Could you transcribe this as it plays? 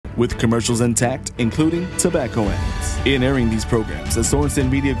with commercials intact, including tobacco ads. In airing these programs, the Sorensen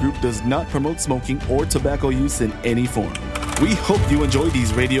Media Group does not promote smoking or tobacco use in any form. We hope you enjoy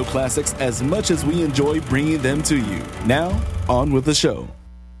these radio classics as much as we enjoy bringing them to you. Now, on with the show.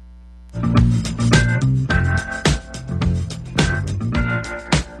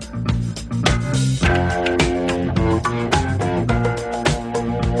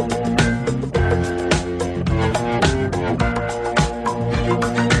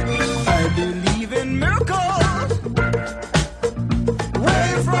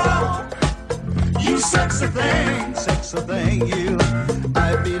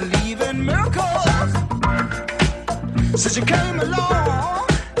 I believe in miracles. Since you came along,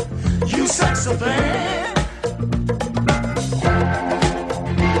 you sexy thing.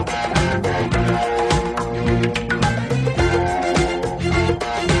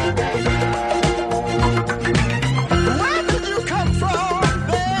 Where did you come from,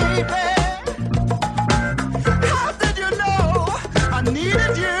 baby? How did you know I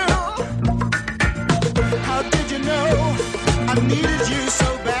needed you? How did you know I needed you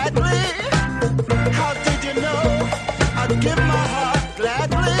so badly? How did you know I'd give my heart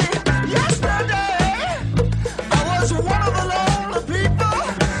gladly? Yesterday, I was one of the lonely people.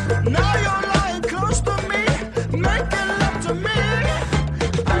 Now you're lying close to me, making love to me.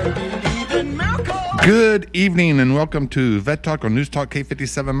 I believe in miracles. Good evening and welcome to Vet Talk on NewsTalk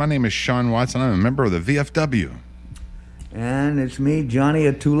K57. My name is Shawn Watson. I'm a member of the VFW. And it's me, Johnny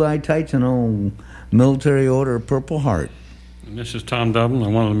Taitano, Military Order Purple Heart. And this is Tom Devlin.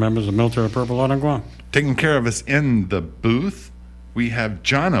 I'm one of the members of Military Purple Heart in Guam. Taking care of us in the booth, we have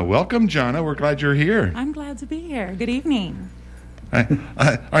Johnna. Welcome, Johnna. We're glad you're here. I'm glad to be here. Good evening. All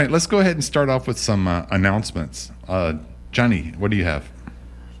right, let's go ahead and start off with some announcements. Johnny, what do you have?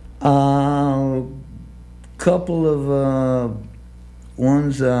 Couple of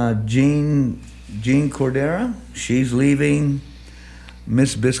ones. Jean Cordera, she's leaving.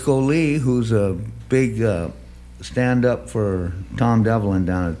 Miss Bisco Lee, who's a big stand-up for Tom Devlin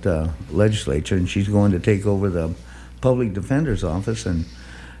down at the legislature, and she's going to take over the public defender's office, and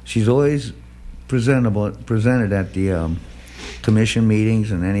she's always presented at the commission meetings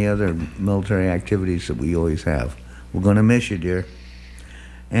and any other military activities that we always have. We're going to miss you, dear.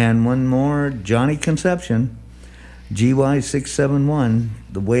 And one more, Johnny Conception, GY671,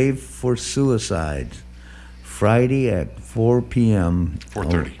 The Wave for Suicides, Friday at 4 p.m.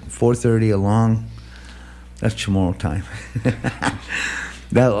 4:30. 4:30 along, that's tomorrow time.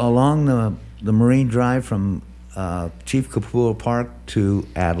 Along the Marine Drive from Chief Kapua Park to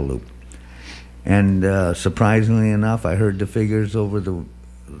Adelup. And surprisingly enough, I heard the figures over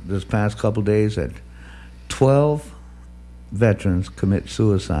this past couple days that 12 veterans commit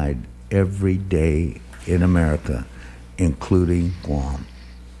suicide every day in America, including Guam.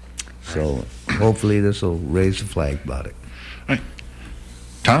 So hopefully this will raise the flag about it. All right.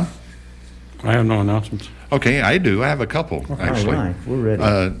 Tom? I have no announcements. Okay, I do. I have a couple, actually. All right, we're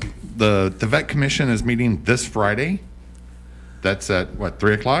ready. The Vet Commission is meeting this Friday. That's at,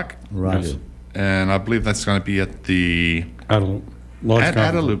 3 o'clock? Roger. Yes. And I believe that's going to be at the... Adelup.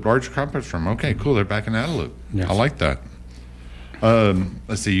 Adelup, large conference room. Okay, cool. They're back in Adelup. Yes. I like that.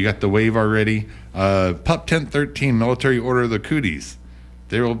 Let's see. You got the wave already. Pup 1013, Military Order of the Cooties.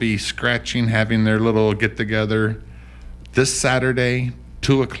 They will be scratching, having their little get-together this Saturday,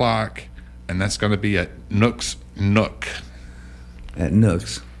 2 o'clock, and that's going to be at Nook's Nook. At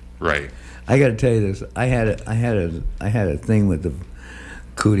Nook's. Right. I got to tell you this. I had a thing with the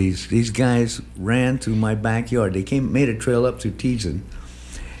cooties. These guys ran through my backyard. They made a trail up through Teason,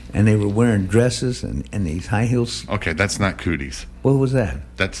 and they were wearing dresses and these high heels. Okay, that's not cooties. What was that?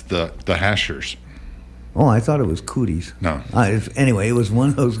 That's the hashers. Oh, I thought it was cooties. No. Anyway, it was one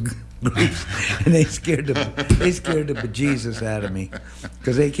of those groups, and they scared the bejesus out of me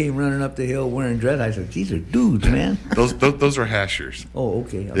because they came running up the hill wearing dress. I said, "These are dudes, man." Those are hashers. Oh,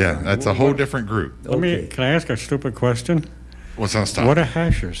 okay. Yeah, that's a whole different group. Can I ask a stupid question? What's on stop? What are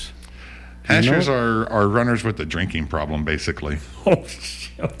hashers? Hashers are runners with a drinking problem, basically. Oh,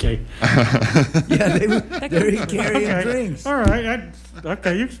 okay. Yeah, they're carrying drinks. All right.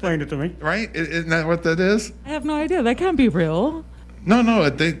 Okay, you explained it to me. Right? Isn't that what that is? I have no idea. That can't be real. No,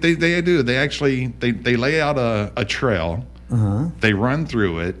 they do. They actually they lay out a trail. Uh-huh. They run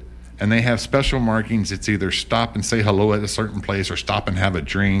through it, and they have special markings. It's either stop and say hello at a certain place or stop and have a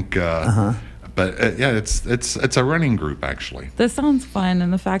drink. But yeah, it's a running group actually. This sounds fun,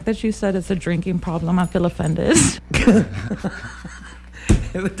 and the fact that you said it's a drinking problem, I feel offended.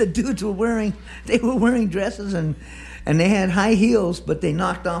 But the dudes were wearing dresses and they had high heels, but they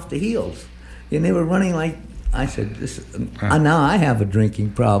knocked off the heels, and they were running like I said, now I have a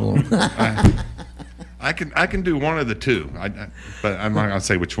drinking problem. I can do one of the two, but I'm not gonna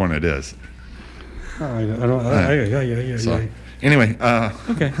say which one it is. Yeah. Anyway,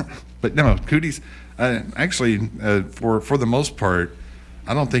 Okay. but no, cooties. Actually, for the most part,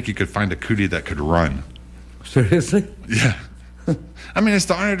 I don't think you could find a cootie that could run. Seriously? Yeah. I mean, it's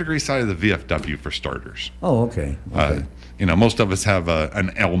the 100-degree side of the VFW for starters. Oh, okay. Most of us have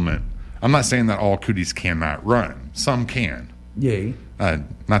an ailment. I'm not saying that all cooties cannot run. Some can. Yay.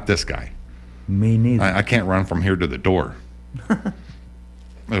 Not this guy. Me neither. I can't run from here to the door.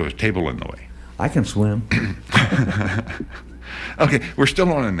 There was a table in the way. I can swim. Okay, we're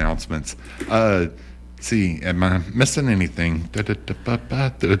still on announcements. See, am I missing anything?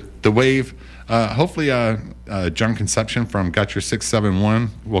 The wave. Hopefully, John Conception from Got Your 671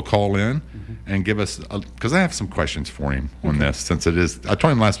 will call in and give us, because I have some questions for him on this. Since it is, I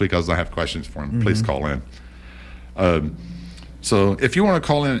told him last week I was going to have questions for him. Please call in. So if you want to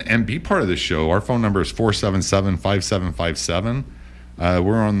call in and be part of the show, our phone number is 477-5757.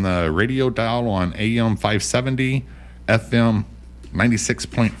 We're on the radio dial on AM 570, FM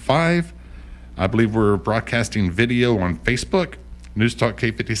 96.5. I believe we're broadcasting video on Facebook. NewsTalk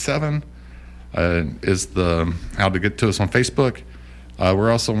K57 is the how to get to us on Facebook. We're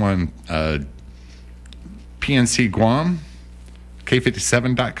also on PNC Guam,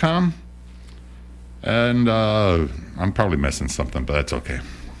 K57.com. And I'm probably missing something, but that's okay.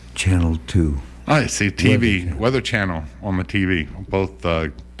 Channel 2. I see TV, Weather Channel on the TV, both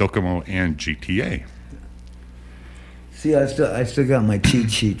Docomo and GTA. See, I still got my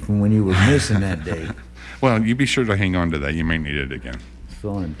cheat sheet from when you were missing that day. Well, you be sure to hang on to that. You may need it again.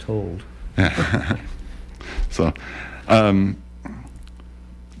 So I'm told. So,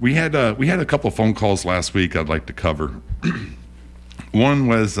 we had a couple phone calls last week I'd like to cover. One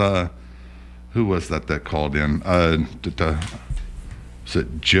was who was that called in? Was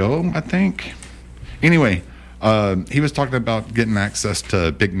it Joe? I think. Anyway, he was talking about getting access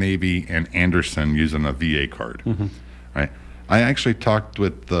to Big Navy and Anderson using a VA card. Right. I actually talked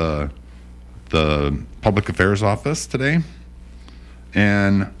with the Public Affairs Office today,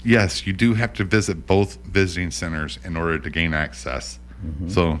 and yes, you do have to visit both visiting centers in order to gain access.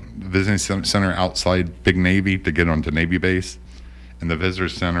 So, the visiting center outside Big Navy to get onto Navy base, and the visitor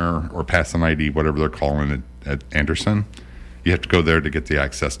center or pass an ID, whatever they're calling it, at Anderson, you have to go there to get the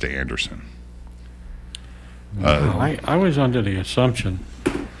access to Anderson. I was under the assumption.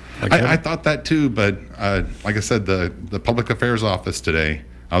 I thought that too, but like I said, the Public Affairs Office today,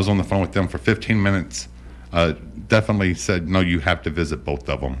 I was on the phone with them for 15 minutes, definitely said, no, you have to visit both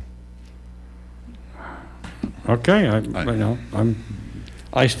of them. Okay,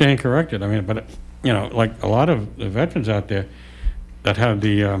 I stand corrected. I mean, but like a lot of the veterans out there that have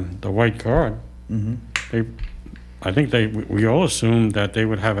the white card, we all assumed that they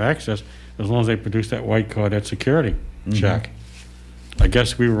would have access as long as they produce that white card at security check. I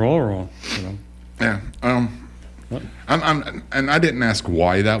guess we were all wrong. Yeah. And I didn't ask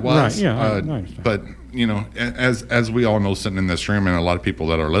why that was. Right. Yeah. I understand. But as we all know, sitting in this room, and a lot of people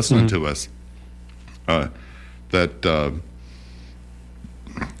that are listening to us, that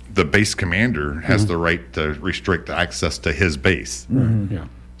the base commander has the right to restrict access to his base. Yeah.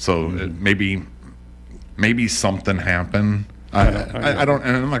 So maybe something happened. I don't,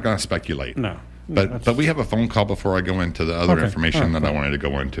 and I'm not going to speculate. No. But we have a phone call before I go into the other information that I wanted to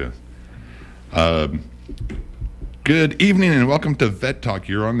go into. Good evening and welcome to Vet Talk.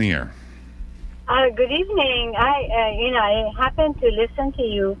 You're on the air. Good evening. I happened to listen to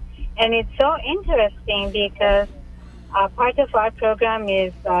you, and it's so interesting because part of our program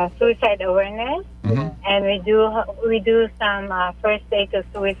is suicide awareness, and we do some first aid to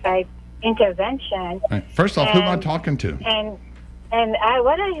suicide intervention. Right. First off, who am I talking to? And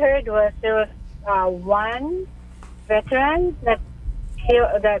what I heard was there was one veteran that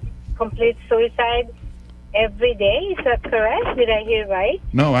completes suicide every day. Is that correct? Did I hear right?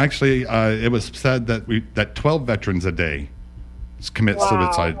 No, actually, it was said that 12 veterans a day commit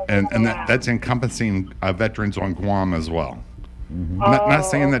suicide, and that's encompassing veterans on Guam as well. Not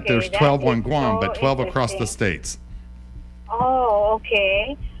saying that there's 12 on Guam, but 12 across the states. Oh,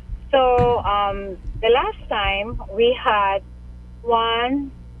 okay. So the last time we had one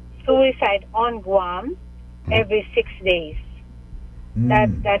suicide on Guam every 6 days.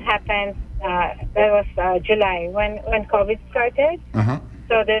 That happened. That was July when COVID started.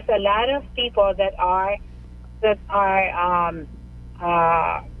 So there's a lot of people that are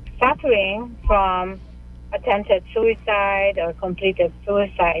suffering from attempted suicide or completed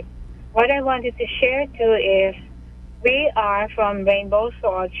suicide. What I wanted to share too is We are from Rainbows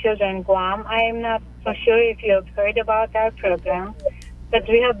for All Children, Guam. I am not so sure if you have heard about our program, but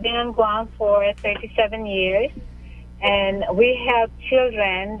we have been in Guam for 37 years, and we have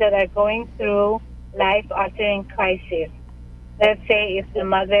children that are going through life-altering crisis. Let's say if the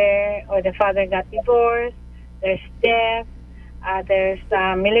mother or the father got divorced, there's death, there's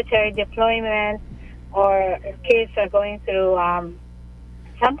military deployment, or kids are going through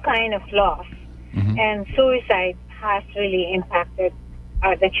some kind of loss. And suicide has really impacted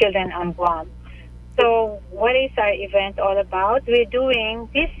the children on Guam. So what is our event all about? This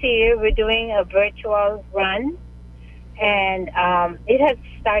year, we're doing a virtual run, and it has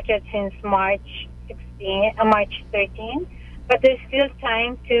started since March 13, but there's still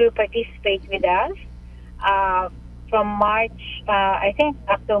time to participate with us from March, I think,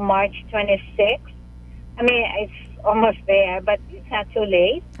 up to March 26th. I mean, it's almost there, but it's not too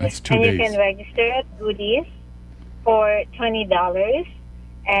late. That's 2 and days. You can register at Goodies for $20.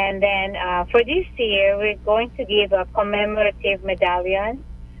 And then for this year, we're going to give a commemorative medallion.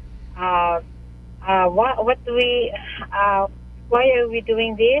 Why are we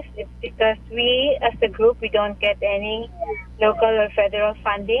doing this? It's because we, as a group, we don't get any local or federal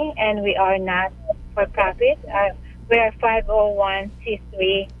funding, and we are not for profit. We are a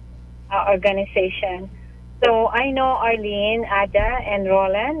 501c3 organization. So I know Arlene, Ada, and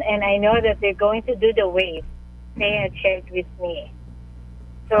Roland, and I know that they're going to do the wave. They had shared with me.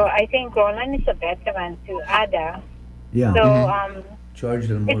 So I think Roland is a veteran to Ada. Yeah. So Charge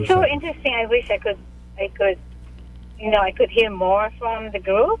them it's so interesting. I wish I could, I could hear more from the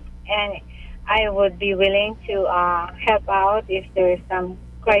group, and I would be willing to help out if there is some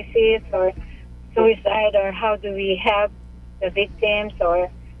crisis or suicide, or how do we help the victims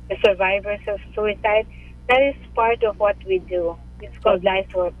or the survivors of suicide. That is part of what we do. It's called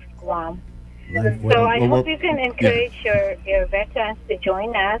LifeWorks Guam. So I hope you can encourage your veterans to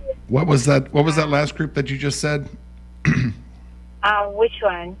join us. What was that last group that you just said? Which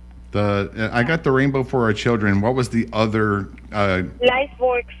one? I got the Rainbow for Our Children. What was the other?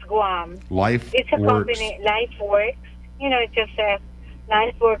 LifeWorks Guam. It's a company. LifeWorks. It just says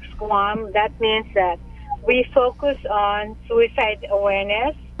LifeWorks Guam. That means that we focus on suicide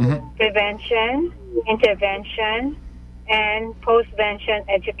awareness, prevention, intervention, and post-vention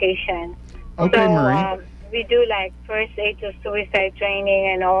education. Okay, so, Marie. We do like first aid to suicide training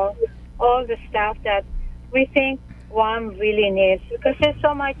and all the stuff that we think Guam really needs, because there's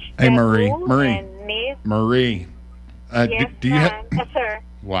so much Marie. and myth. Marie. Yes, do you yes, sir.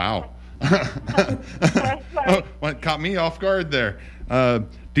 Wow. What caught me off guard there?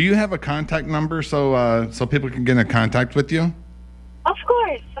 Do you have a contact number so people can get in contact with you? Of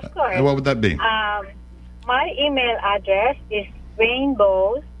course. What would that be? My email address is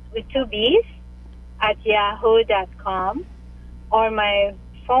rainbows with 2 B's at yahoo.com, or my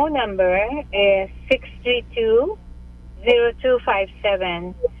phone number is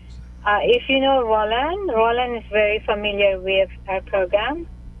 632-0257. If you know Roland is very familiar with our program.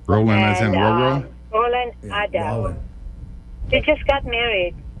 Roland as in Roro? Roland Ada. They just got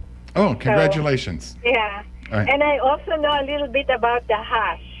married. Oh, congratulations. So, yeah. Right. And I also know a little bit about the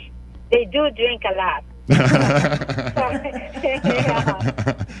hash. They do drink a lot.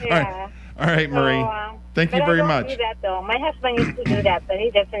 Yeah. All right, Marie. Thank you very much. I don't do that, though. My husband used to do that, but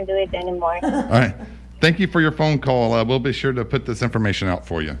he doesn't do it anymore. All right. Thank you for your phone call. We'll be sure to put this information out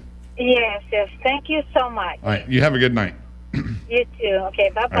for you. Yes. Thank you so much. All right. You have a good night. You too. Okay,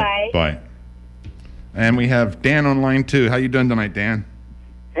 bye-bye. Right, bye. And we have Dan on line 2. How you doing tonight, Dan?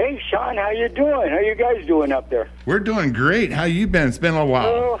 Hey, Shawn, how you doing? How you guys doing up there? We're doing great. How you been? It's been a while.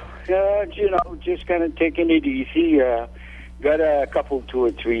 Oh, just kind of taking it easy. Got a couple, 2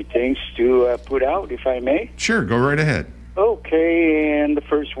 or 3 things to put out, if I may. Sure, go right ahead. Okay, and the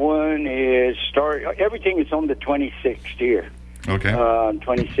first one is everything is on the 26th here. Okay.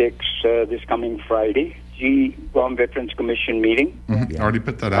 26th, this coming Friday. Guam Veterans Commission meeting. Already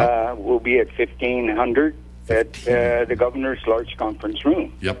put that out. We'll be at 1500 at the governor's large conference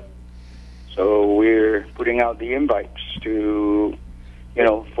room. Yep. So we're putting out the invites to,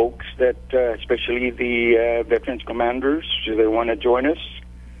 folks that, especially the veterans commanders, if they want to join us,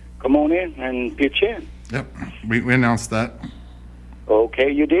 come on in and pitch in. Yep. We announced that.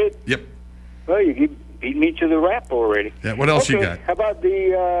 Okay, you did? Yep. Well, you beat me to the rap already. Yeah. What else you got? How about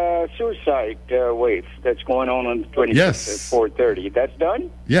the suicide wave that's going on the 26th Yes. at 4:30? That's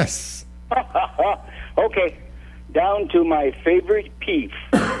done? Yes. Okay. Down to my favorite peeve.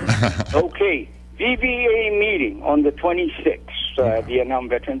 Okay. VVA meeting on the 26th. Vietnam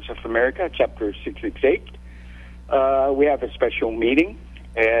Veterans of America, Chapter 668. We have a special meeting.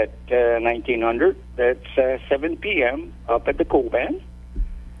 at 1900. That's 7 p.m. up at the Coban.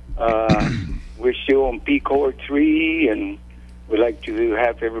 We're still on P-Core 3, and we like to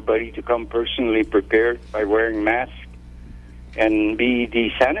have everybody to come personally prepared by wearing masks and be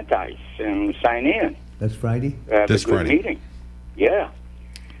desanitized and sign in. That's Friday? This Friday. Meeting. Yeah.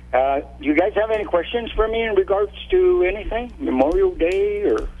 Do you guys have any questions for me in regards to anything? Memorial Day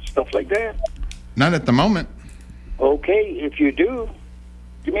or stuff like that? Not at the moment. Okay, if you do,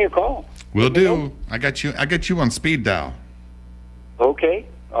 give me a call. Will do. I got you on speed dial. Okay,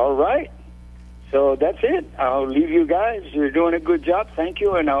 all right. So that's it. I'll leave you guys. You're doing a good job. Thank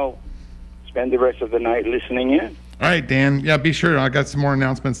you, and I'll spend the rest of the night listening in. All right, Dan. Yeah, be sure. I got some more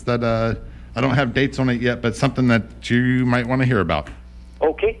announcements that I don't have dates on it yet, but something that you might want to hear about.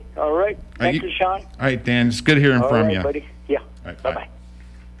 Okay, all right. Thank you, Shawn. All right, Dan. It's good hearing from you. Buddy. Yeah. All right, bye-bye.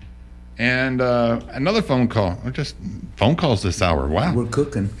 And another phone call. Just phone calls this hour. Wow. We're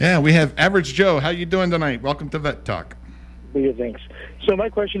cooking. Yeah, we have Average Joe. How you doing tonight? Welcome to Vet Talk. Yeah, thanks. So my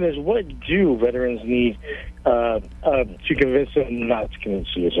question is, what do veterans need to convince them not to commit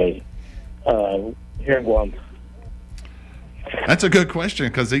suicide here in Guam? That's a good question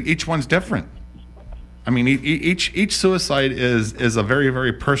because each one's different. I mean, each suicide is a very,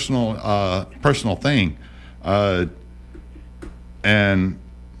 very personal thing, and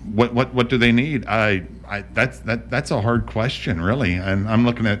what do they need? That's a hard question, really. And I'm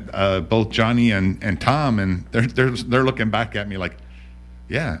looking at both Johnny and Tom, and they're looking back at me like,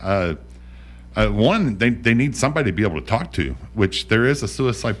 yeah. One, they need somebody to be able to talk to, which there is a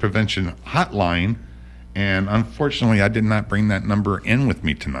suicide prevention hotline, and unfortunately, I did not bring that number in with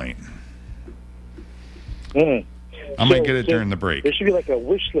me tonight. I might get it during the break. There should be like a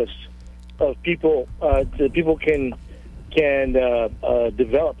wish list of people that people can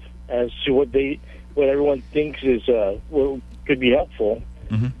develop as to what everyone thinks is what could be helpful.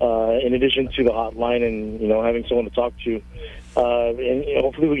 In addition to the hotline and having someone to talk to, and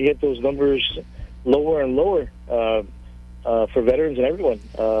hopefully we can get those numbers lower and lower for veterans and everyone.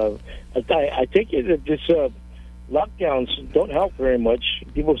 I take it that this lockdowns don't help very much.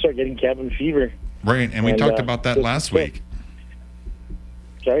 People start getting cabin fever. Right, and we talked about that last week.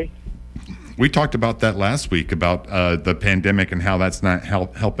 Sorry? We talked about that last week about the pandemic and how that's not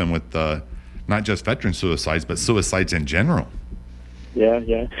helping with not just veteran suicides, but suicides in general.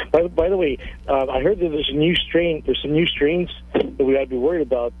 Yeah. By the way, I heard that there's some new strains that we got to be worried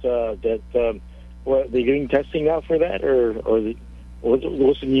about. What they're getting testing now for that, or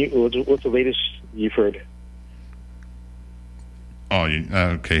what's the latest you've heard? Oh,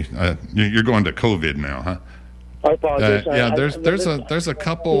 okay. You're going to COVID now, huh? I apologize. There's a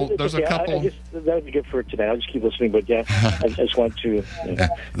couple. There's a couple. I guess that would be good for today. I'll just keep listening. But yeah, I just want to. Yeah.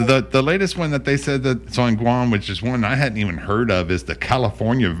 The latest one that they said that's on Guam, which is one I hadn't even heard of, is the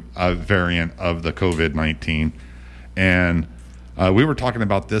California variant of the COVID-19, and we were talking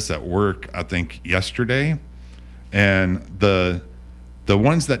about this at work, I think yesterday, and the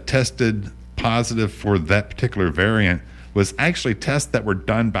ones that tested positive for that particular variant was actually tests that were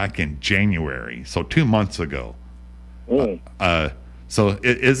done back in January, so 2 months ago. So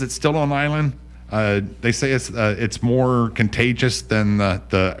is it still on island? They say it's more contagious than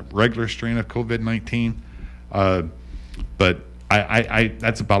the regular strain of COVID-19, but I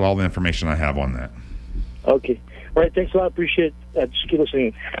that's about all the information I have on that. Okay. All right. Thanks a lot. Appreciate it. Just keep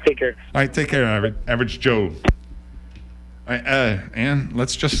listening. Take care. All right. Take care, Average Joe. All right, and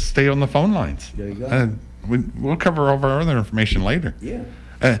let's just stay on the phone lines. There you go. We'll cover all of our other information later. Yeah.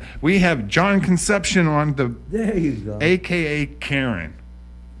 We have John Conception on the. There you go. AKA Karen.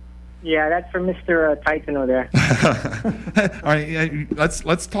 Yeah, that's for Mr. Taitano there. All right,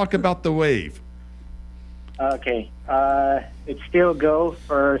 let's talk about the wave. Okay, it's still go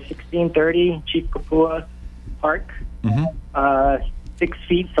for 1630 Chief Kapua Park. 6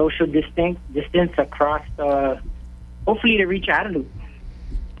 feet social distance across. Hopefully to reach Adelaide.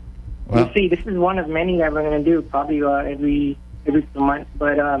 Well, we'll see. This is one of many that we're going to do, probably every 2 months.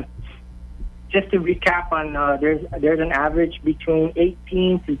 But just to recap on, there's an average between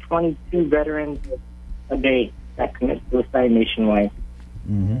 18 to 22 veterans a day that commit suicide nationwide.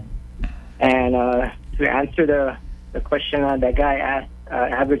 And to answer the question that guy asked,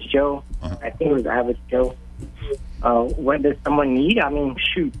 Average Joe, I think it was Average Joe, what does someone need? I mean,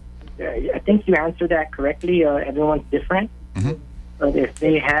 shoot. I think you answered that correctly. Everyone's different. But if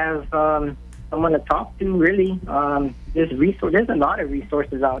they have someone to talk to, really, there's a lot of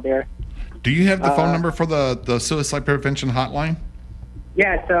resources out there. Do you have the phone number for the suicide prevention hotline?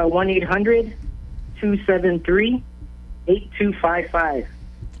 Yeah, it's 1-800-273-8255.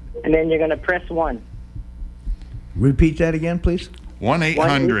 And then you're going to press 1. Repeat that again, please.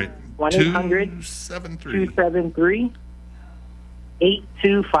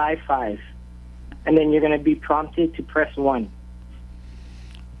 1-800-273-8255. And then you're going to be prompted to press 1.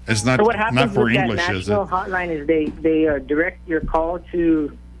 It's not, so what happens not for with English, that is it? national hotline is they direct your call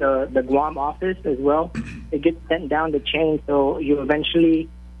to the Guam office as well. It gets sent down the chain, so you eventually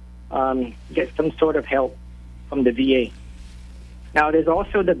get some sort of help from the VA. Now, there's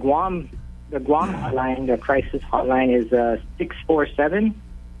also the Guam hotline. The crisis hotline is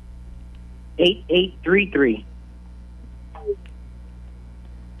 647-8833.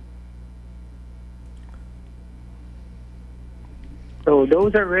 So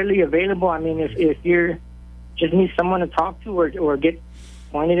those are really available. I mean, if you're just need someone to talk to or get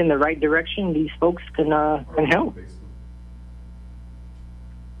pointed in the right direction, these folks can help.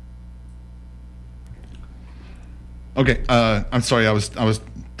 Okay, I'm sorry. I was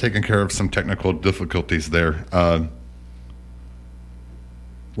taking care of some technical difficulties there.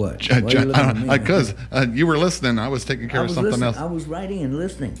 What? Because you were listening, I was taking care of something else. I was writing and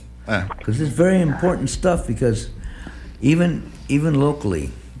listening because it's very important stuff. Because even locally,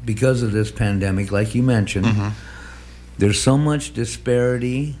 because of this pandemic, like you mentioned, there's so much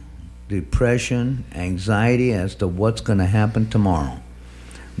disparity, depression, anxiety as to what's going to happen tomorrow.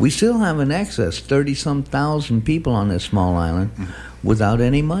 We still have in excess 30-some thousand people on this small island without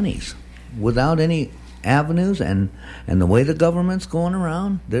any monies, without any avenues, and the way the government's going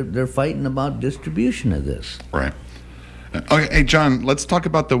around, they're fighting about distribution of this. Right. Okay, hey, John, let's talk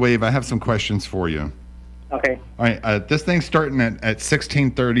about the wave. I have some questions for you. Okay. All right. This thing's starting at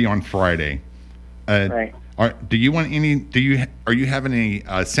 16:30 on Friday. Right. Do you are you having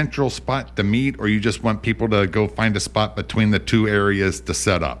a central spot to meet, or you just want people to go find a spot between the two areas to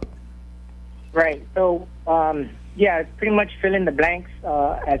set up? Right. So, yeah, pretty much fill in the blanks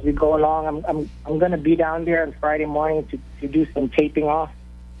as we go along. I'm going to be down there on Friday morning to do some taping off.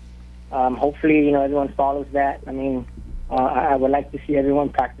 Hopefully, everyone follows that. I mean, I would like to see everyone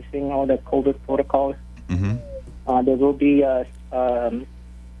practicing all the COVID protocols. There will be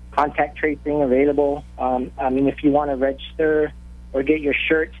contact tracing available. I mean, if you want to register or get your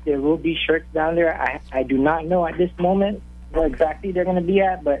shirts, there will be shirts down there. I do not know at this moment where exactly they're going to be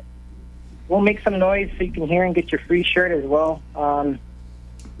at, but we'll make some noise so you can hear and get your free shirt as well.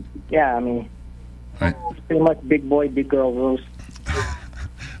 Yeah, I mean, it's pretty much big boy, big girl rules.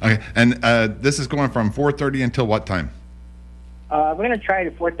 Okay, and this is going from 4:30 until what time? We're going to try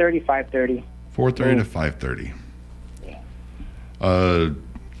to 4:30, 5:30. 4:30 to 5:30.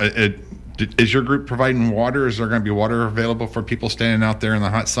 Is your group providing water? Is there going to be water available for people standing out there in the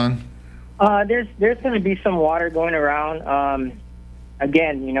hot sun? There's going to be some water going around.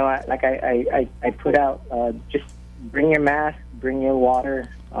 Again, like I put out, just bring your mask, bring your water.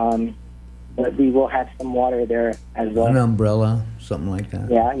 But we will have some water there as well. An umbrella, something like that.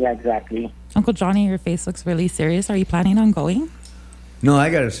 Yeah, exactly. Uncle Johnny, your face looks really serious. Are you planning on going? No,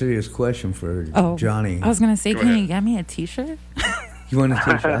 I got a serious question for Johnny. I was going to say, can you get me a T-shirt? You want a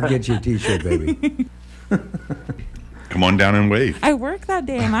T-shirt? I'll get you a T-shirt, baby. Come on down and wave. I work that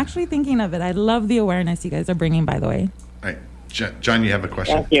day. I'm actually thinking of it. I love the awareness you guys are bringing, by the way. All right. John, you have a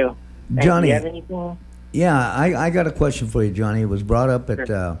question? Thank you. Johnny, do you have anything? Yeah, I got a question for you, Johnny. It was brought up at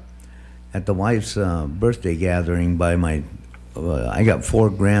the wife's birthday gathering by my. I got 4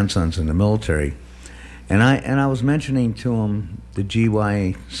 grandsons in the military, and I was mentioning to them the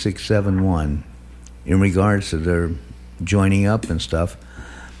GY 671 in regards to their joining up and stuff.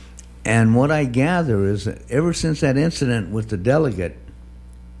 And what I gather is that ever since that incident with the delegate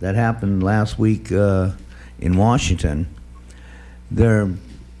that happened last week in Washington, they're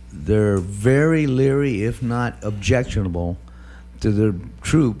very leery, if not objectionable, to their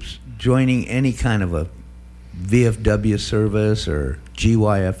troops joining any kind of a VFW service or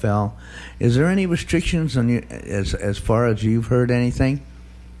GYFL. Is there any restrictions on you as far as you've heard anything?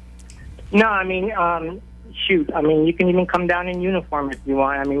 No, I mean, shoot. I mean, you can even come down in uniform if you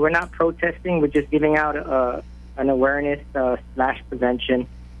want. I mean, we're not protesting. We're just giving out an awareness / prevention,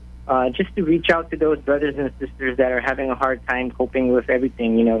 just to reach out to those brothers and sisters that are having a hard time coping with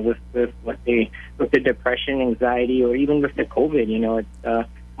everything. With the depression, anxiety, or even with the COVID. It's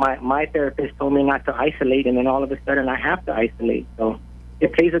my therapist told me not to isolate, and then all of a sudden I have to isolate. So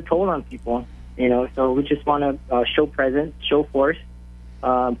it plays a toll on people. So we just want to show presence, show force,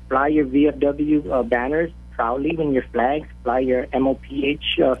 fly your VFW banners proudly when your flags, fly your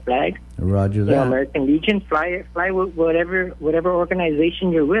MOPH flag. Roger that. American Legion, fly whatever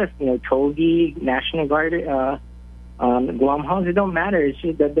organization you're with. TOGI, National Guard, Guam House. It don't matter. It's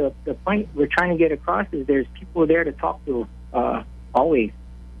just that the point we're trying to get across is there's people there to talk to always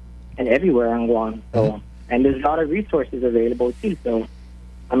and everywhere on Guam. So and there's a lot of resources available too. So,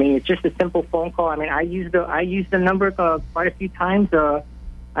 I mean, it's just a simple phone call. I mean, I used the number quite a few times.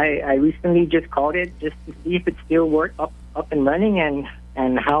 I recently just called it just to see if it still worked up and running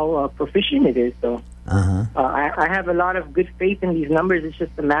and how proficient it is. So I have a lot of good faith in these numbers. It's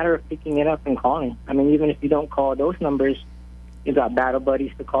just a matter of picking it up and calling. I mean, even if you don't call those numbers, you got battle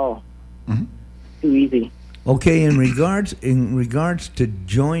buddies to call. Too easy. Okay, in regards to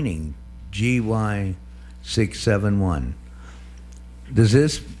joining GY671, does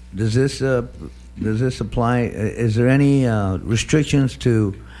this apply? Is there any restrictions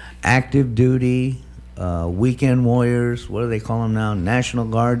to active duty, weekend warriors? What do they call them now? National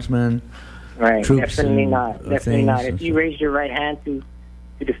Guardsmen? Right. Troops Definitely and not. Definitely not. If you raise your right hand to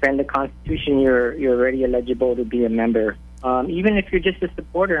defend the Constitution, you're already eligible to be a member. Even if you're just a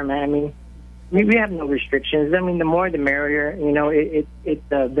supporter, man. I mean, we have no restrictions. I mean, the more the merrier. You know, it's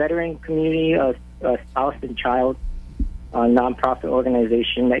a veteran community, a spouse and child nonprofit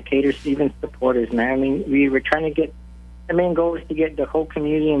organization that caters to even supporters, man. I mean, we were trying to get, the main goal is to get the whole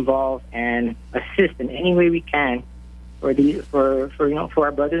community involved and assist in any way we can for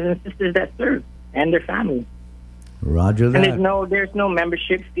our brothers and sisters that serve and their families. Roger that. And there's no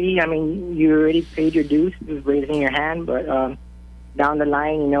membership fee. I mean, you already paid your dues, just raising your hand, but down the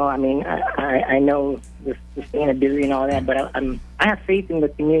line, you know, I mean, I know the sustainability and all that, but I have faith in the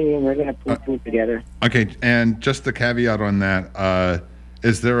community, and we're going to pull through together. Okay, and just the caveat on that,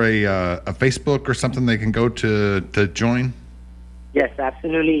 is there a Facebook or something they can go to join? Yes,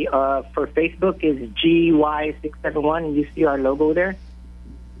 absolutely. For Facebook is GY671, and you see our logo there.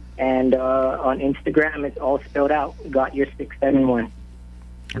 And on Instagram, it's all spelled out. Got your 671.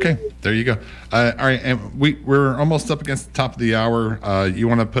 Okay, there you go. All right, and we're almost up against the top of the hour. You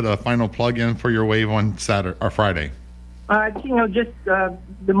want to put a final plug in for your wave on Saturday or Friday? You know, just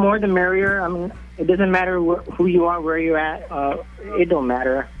the more the merrier. I mean, it doesn't matter who you are, where you're at. It don't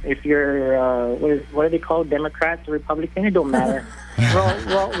matter if you're what are they called, Democrats or Republican. It don't matter.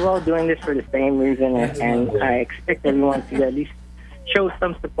 we're all doing this for the same reason, and I expect everyone to at least show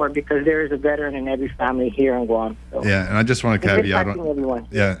some support because there is a veteran in every family here in Guam. So yeah, and I just want to caveat everyone.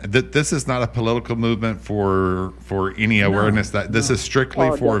 Yeah, this is not a political movement for any awareness. This is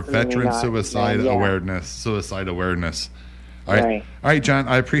strictly for veteran suicide awareness. All right, John.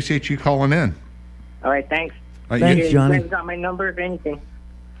 I appreciate you calling in. All right, thanks. All right, Thanks, Johnny. You guys got my number if anything. All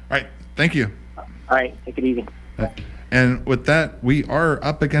right, thank you. All right, take it easy. And with that, we are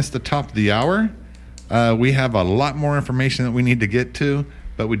up against the top of the hour. We have a lot more information that we need to get to,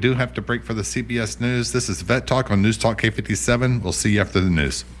 but we do have to break for the CBS News. This is Vet Talk on NewsTalk K57. We'll see you after the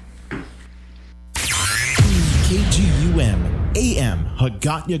news. KGUM AM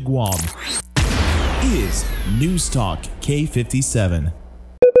Hagåtña, Guam is NewsTalk K57.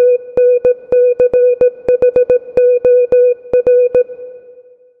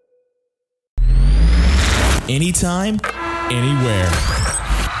 Anytime, anywhere.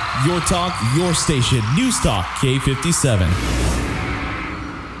 Your talk, your station, NewsTalk K57.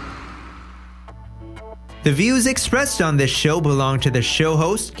 The views expressed on this show belong to the show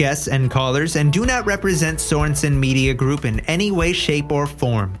host, guests, and callers and do not represent Sorensen Media Group in any way, shape, or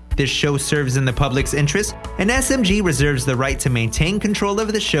form. This show serves in the public's interest, and SMG reserves the right to maintain control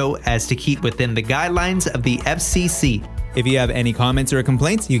of the show as to keep within the guidelines of the FCC. If you have any comments or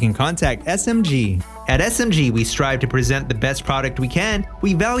complaints, you can contact SMG. At SMG, we strive to present the best product we can.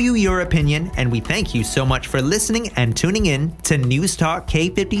 We value your opinion, and we thank you so much for listening and tuning in to NewsTalk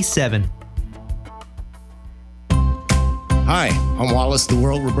K57. Hi, I'm Wallace the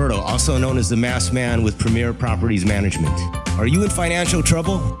World Roberto, also known as the Masked Man with Premier Properties Management. Are you in financial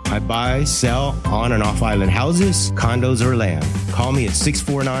trouble? I buy, sell on and off island houses, condos, or land. Call me at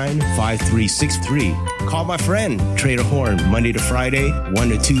 649-5363. Call my friend, Trader Horn, Monday to Friday, 1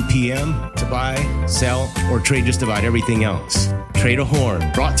 to 2 p.m. to buy, sell, or trade just about everything else. Trader Horn,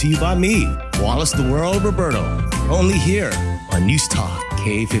 brought to you by me, Wallace the World Roberto. Only here on NewsTalk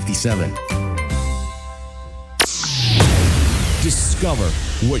K57. Discover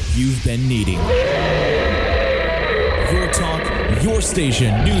what you've been needing. Your talk, your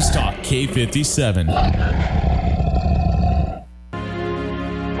station, NewsTalk K57.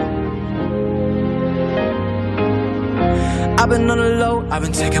 I've been on the low, I've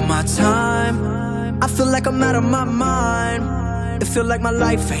been taking my time. I feel like I'm out of my mind. It feel like my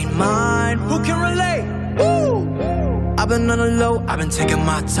life ain't mine. Who can relate? Woo! I've been on the low, I've been taking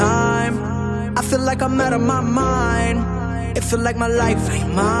my time. I feel like I'm out of my mind. It feel like my life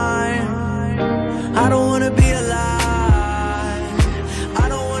ain't mine. I don't wanna be alive. I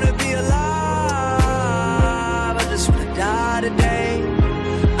don't wanna be alive. I just wanna die today.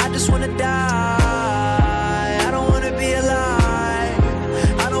 I just wanna die.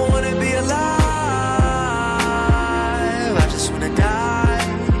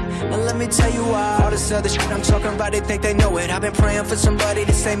 of the shit I'm talking about, they think they know it. I've been praying for somebody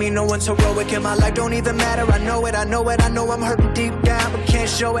to save me, no one's heroic. And my life don't even matter, I know it, I know it. I know I'm hurting deep down, but can't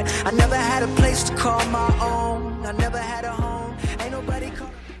show it. I never had a place to call my own. I never had a home. Ain't nobody call.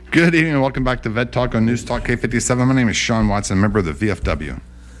 Good evening and welcome back to Vet Talk on NewsTalk K57. My name is Shawn Watson, member of the VFW.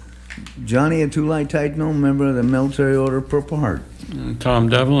 Johnny Taitano, member of the Military Order Purple Heart. Tom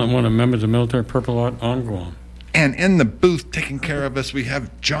Devlin, one of the members of the Military Purple Heart on Guam. And in the booth taking care of us, we have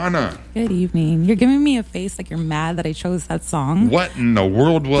Johnna. Good evening. You're giving me a face like you're mad that I chose that song. What in the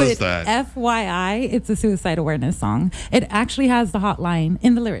world was that? FYI, it's a suicide awareness song. It actually has the hotline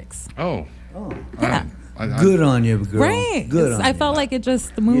in the lyrics. Oh. Yeah. Good on you, girl. Right. Good on I you. felt like it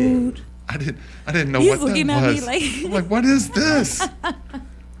just, the mood. Yeah. I didn't know He's what that was. looking at me like... I'm like, what is this?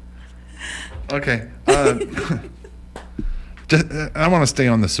 Okay. I want to stay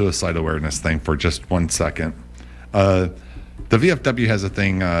on the suicide awareness thing for just 1 second. The VFW has a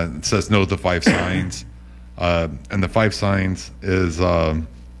thing that says know the 5 signs. And the 5 signs is not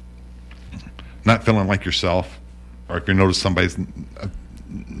feeling like yourself, or if you notice somebody's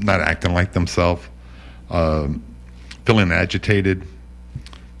not acting like themselves, feeling agitated,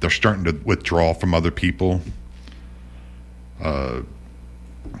 they're starting to withdraw from other people,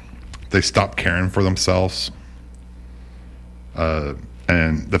 they stop caring for themselves,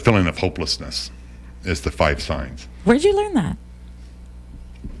 and the feeling of hopelessness is the 5 signs. Where'd you learn that?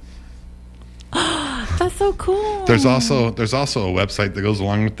 That's so cool. There's also a website that goes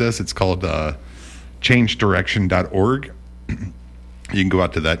along with this. It's called changedirection.org. You can go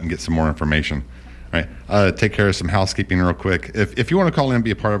out to that and get some more information. All right. Take care of some housekeeping real quick. If you want to call in and be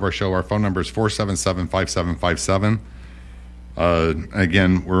a part of our show, our phone number is 477-5757.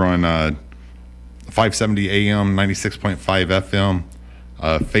 Again, we're on 570 AM, 96.5 FM.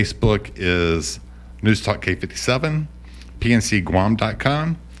 Facebook is NewsTalk K57,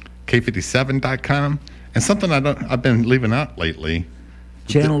 PNCGuam.com, K57.com, and something I've been leaving out lately.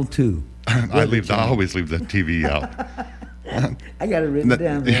 Channel 2. I always leave the TV out. I got it written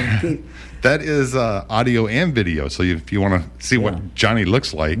down, man. That is audio and video. So if you want to see what Johnny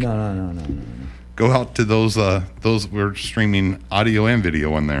looks like, No. go out to those. We're streaming audio and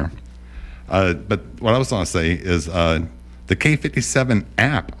video on there. But what I was going to say is the K57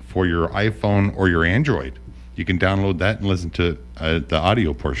 app for your iPhone or your Android. You can download that and listen to the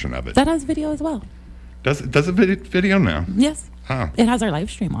audio portion of it. That has video as well. Does it video now? Yes. Oh. It has our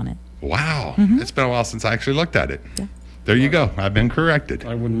live stream on it. Wow. Mm-hmm. It's been a while since I actually looked at it. Yeah. There you go. I've been corrected.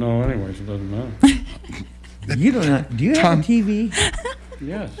 I wouldn't know anyways. It doesn't matter. You don't have, do you have a TV?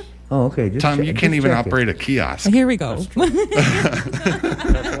 Yes. Oh, okay. Tom, you can't even operate a kiosk. Here we go. That's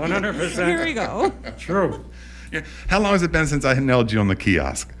 100%. Here we go. True. Yeah. How long has it been since I nailed you on the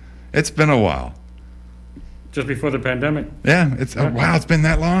kiosk? It's been a while. Just before the pandemic. Yeah. Wow, it's been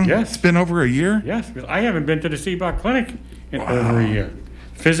that long? Yes. It's been over a year? Yes. I haven't been to the CBOC clinic in over a year.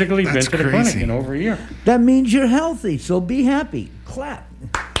 Physically That's been to the crazy. clinic in over a year. That means you're healthy, so be happy. Clap.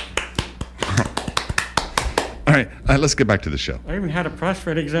 All right, let's get back to the show. I even had a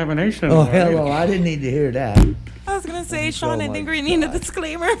prostate examination. Oh, hello. I didn't need to hear that. I was going to say, Sean, I think we need a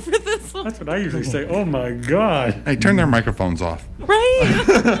disclaimer for this one. That's what I usually say. Oh, my God. Hey, turn their microphones off. Right?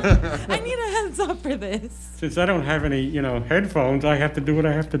 I need a heads up for this. Since I don't have any, headphones, I have to do what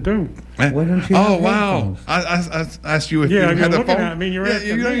I have to do. Why don't you Oh, have wow. headphones? I asked you if Yeah, you you're had the looking phone. at me, you're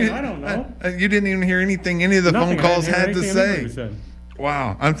asking me, I don't know. You didn't even hear anything any of the Nothing. phone calls I didn't had hear to anything say. anybody said.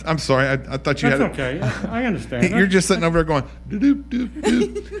 Wow. I'm sorry. I thought you That's had okay. I understand. You're just sitting over there going, doop, doop,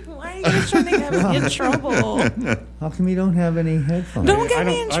 doop. Why are you guys trying to get me in trouble? How come you don't have any headphones? Don't get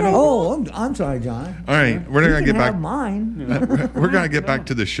me in trouble. Oh, I'm sorry, John. All right, we're going to get back. Have mine. We're going to get back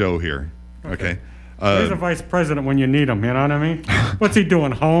to the show here. Okay. He's a vice president when you need him, you know what I mean? What's he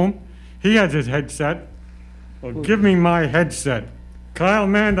doing, home? He has his headset. Well, give me my headset. Kyle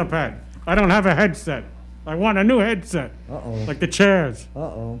Mandapat, I don't have a headset. I want a new headset. Uh-oh. Like the chairs.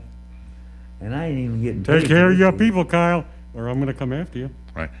 Uh-oh. And I ain't even getting Take paid care for of your this. people, Kyle, or I'm going to come after you.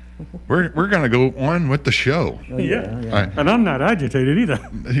 Right. We're going to go on with the show. Oh, Yeah. All right. And I'm not agitated either.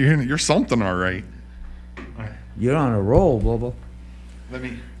 You're something, all right. You're on a roll, Bobo. Let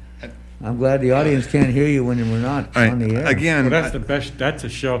me. I'm glad the audience can't hear you when we're not All right. on the air. Again, Well, that's the best. That's a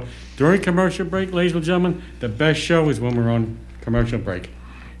show. During commercial break, ladies and gentlemen, the best show is when we're on commercial break.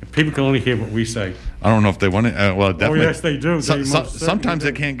 If people can only hear what we say. I don't know if they want it. Well, definitely. Oh, yes, they do. They most certainly sometimes do.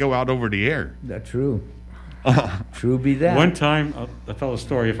 it can't go out over the air. That's true. True be that. One time, I'll tell a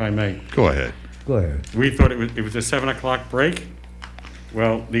story if I may. Go ahead. Go ahead. We thought it was a 7 o'clock break.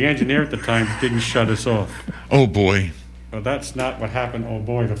 Well, the engineer at the time didn't shut us off. Oh, boy. Well, that's not what happened, oh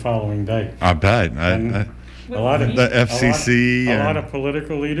boy, the following day. I bet. And A lot of the FCC, a lot of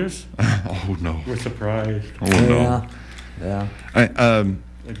political leaders. Oh no, were surprised. Oh no, yeah.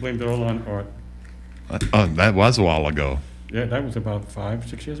 They blamed it all on art. That was a while ago. Yeah, that was about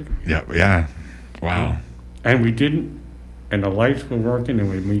 5-6 years ago. Yeah. Wow. And we didn't, and the lights were working,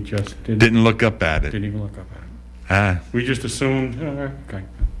 and we just didn't look up at it. Didn't even look up at it. We just assumed, okay.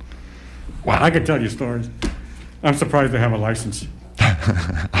 Wow. I could tell you stories. I'm surprised they have a license.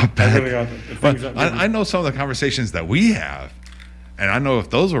 I really are. I know some of the conversations that we have, and I know if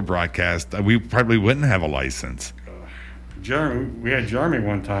those were broadcast, we probably wouldn't have a license. We had Jeremy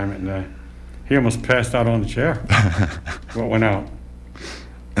one time, and he almost passed out on the chair. What went out?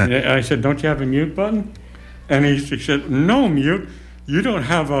 And I said, "Don't you have a mute button?" And he said, "No mute. You don't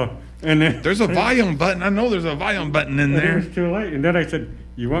have a." And then there's a volume button. I know there's a volume button in there. It was too late. And then I said,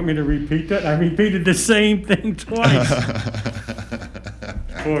 "You want me to repeat that?" I repeated the same thing twice.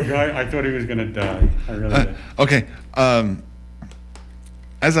 Poor guy. I thought he was going to die. I really did. Okay.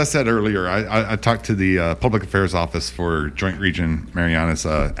 As I said earlier, I talked to the Public Affairs Office for Joint Region Marianas,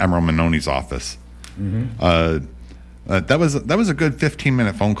 Admiral Manoni's office. Mm-hmm. That was a good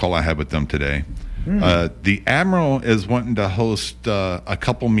 15-minute phone call I had with them today. The Admiral is wanting to host a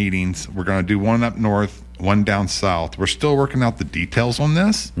couple meetings. We're going to do one up north, one down south. We're still working out the details on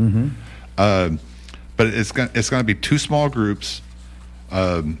this. Mm-hmm. But it's going to be two small groups.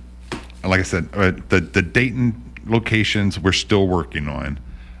 Like I said, the Dayton locations we're still working on.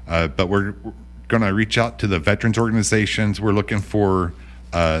 But we're going to reach out to the veterans organizations. We're looking for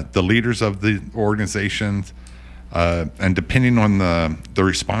the leaders of the organizations. And depending on the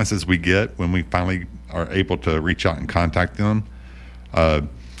responses we get when we finally are able to reach out and contact them,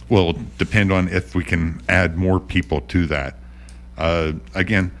 will depend on if we can add more people to that.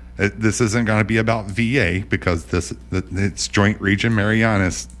 Again, this isn't going to be about VA because it's Joint Region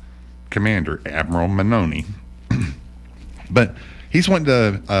Marianas Commander Admiral Manoni. But he's wanting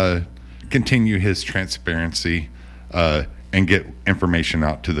to continue his transparency and get information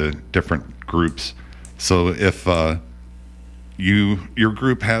out to the different groups. So if your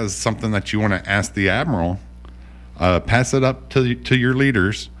group has something that you want to ask the Admiral, pass it up to your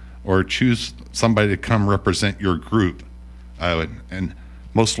leaders or choose somebody to come represent your group. And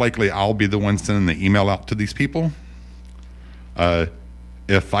most likely I'll be the one sending the email out to these people.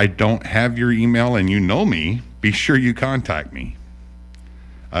 If I don't have your email and you know me, be sure you contact me.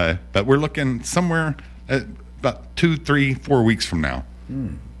 But we're looking somewhere at about 2, 3, 4 weeks from now.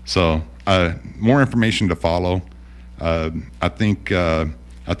 So more information to follow. I think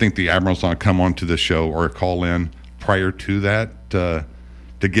the Admiral's going to come onto the show or call in prior to that to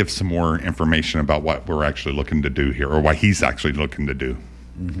give some more information about what we're actually looking to do here, or what he's actually looking to do.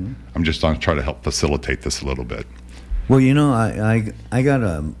 Mm-hmm. I'm just going to try to help facilitate this a little bit. Well, you know, I got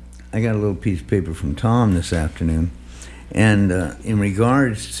a little piece of paper from Tom this afternoon, and in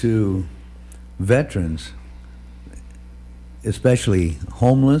regards to veterans, especially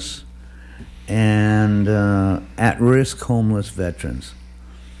homeless and at-risk homeless veterans,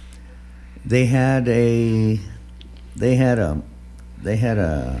 they had a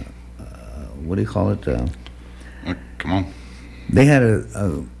what do you call it? Come on. They had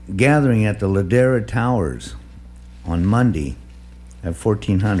a gathering at the Ladera Towers on Monday at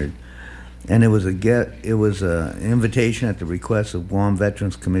 1400, and it was an invitation at the request of Guam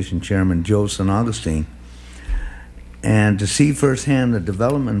Veterans Commission Chairman Joe San Augustine, and to see firsthand the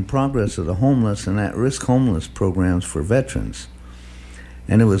development and progress of the homeless and at-risk homeless programs for veterans.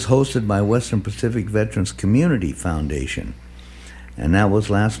 And it was hosted by Western Pacific Veterans Community Foundation, and that was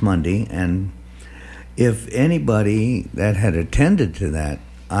last Monday. And if anybody that had attended to that,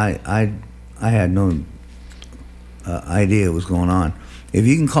 I had no idea what was going on. If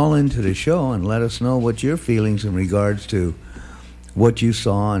you can call into the show and let us know what your feelings in regards to what you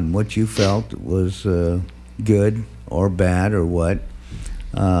saw and what you felt was good or bad or what,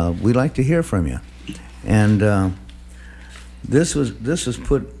 we'd like to hear from you. And the notice was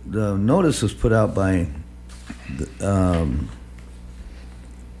put out by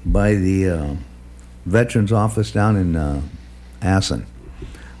the Veterans Office down in Assen.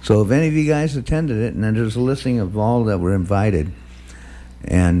 So if any of you guys attended it, and then there's a listing of all that were invited,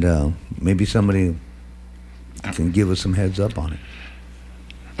 and maybe somebody can give us some heads up on it.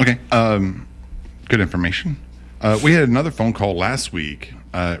 Okay, good information. We had another phone call last week.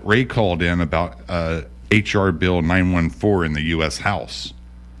 Ray called in about H.R. Bill 914 in the U.S. House.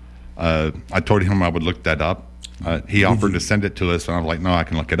 I told him I would look that up. He offered to send it to us, and I was like, no, I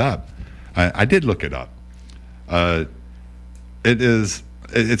can look it up. I did look it up.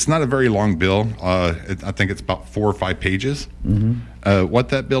 It's not a very long bill. I think it's about 4 or 5 pages. Mm-hmm. What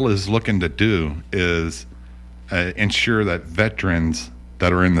that bill is looking to do is ensure that veterans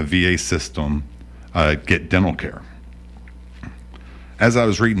that are in the VA system get dental care. As I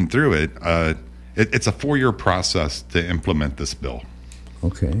was reading through it, it's a 4-year process to implement this bill.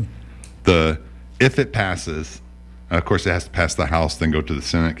 Okay. If it passes, of course it has to pass the House, then go to the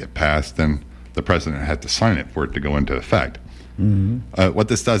Senate, get passed, then the president had to sign it for it to go into effect. Mm-hmm. What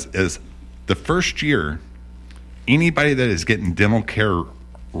this does is the first year, anybody that is getting dental care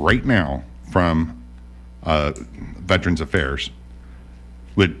right now from Veterans Affairs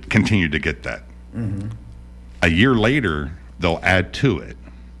would continue to get that. Mm-hmm. A year later, they'll add to it,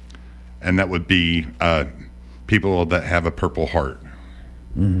 and that would be people that have a Purple Heart,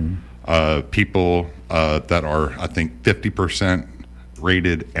 people that are, I think, 50%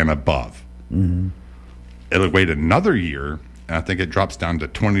 rated and above. Mm-hmm. It'll wait another year, and I think it drops down to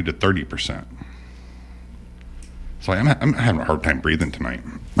 20 to 30%. So I'm having a hard time breathing tonight.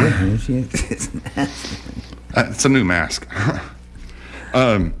 It's a new mask.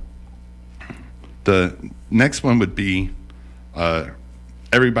 The next one would be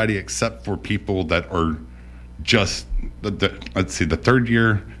everybody except for people that are just, let's see, the third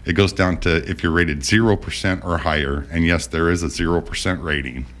year, it goes down to if you're rated 0% or higher, and yes, there is a 0%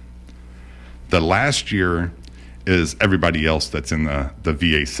 rating. The last year is everybody else that's in the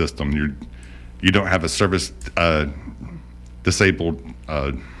VA system. You don't have a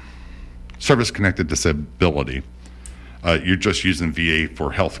service-connected disability. You're just using VA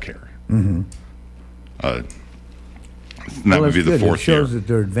for health care. Mm-hmm. And that would be the fourth year. It shows that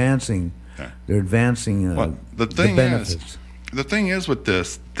they're advancing. Yeah. They're advancing the benefits. The thing is with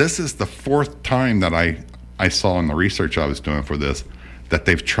this is the fourth time that I saw in the research I was doing for this that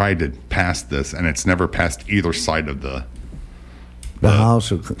they've tried to pass this, and it's never passed either side of the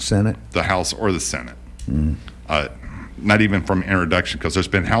House or Senate? The House or the Senate. Mm. Not even from introduction, because there's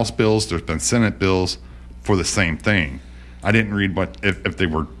been House bills, there's been Senate bills for the same thing. I didn't read if they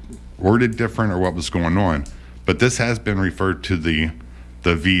were worded different or what was going on, but this has been referred to the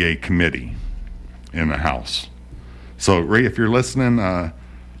VA committee in the House. So, Ray, if you're listening,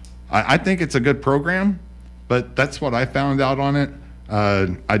 I think it's a good program, but that's what I found out on it.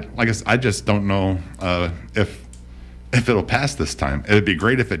 I just don't know if it'll pass this time. It'd be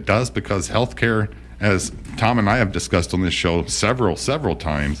great if it does, because healthcare, as Tom and I have discussed on this show several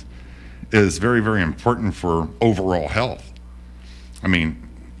times, is very, very important for overall health. I mean,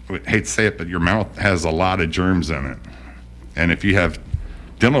 I hate to say it, but your mouth has a lot of germs in it. And if you have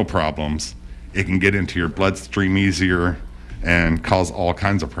dental problems, it can get into your bloodstream easier and cause all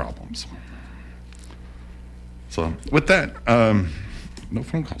kinds of problems. So with that, no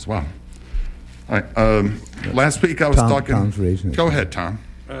phone calls. Wow. All right. Last week I was talking. Tom's raising his Go hand. ahead, Tom.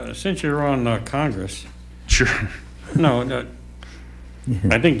 Since you're on Congress. Sure. No,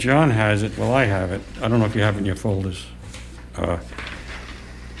 I think John has it. Well, I have it. I don't know if you have it in your folders.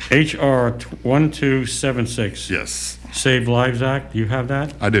 HR 1276. Yes. Save Lives Act. Do you have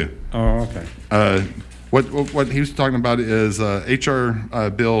that? I do. Oh, okay. What he was talking about is HR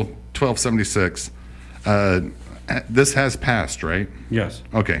Bill 1276. This has passed, right? Yes.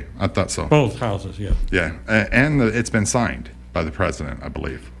 Okay, I thought so. Both houses, yeah. Yeah, and it's been signed by the president, I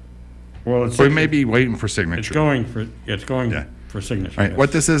believe. Well, we may be waiting for signature. It's going for signature. All right. Yes.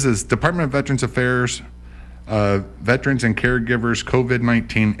 What this is Department of Veterans Affairs, Veterans and Caregivers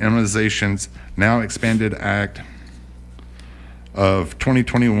COVID-19 Immunizations Now Expanded Act of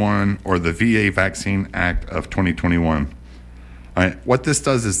 2021, or the VA Vaccine Act of 2021. All right. What this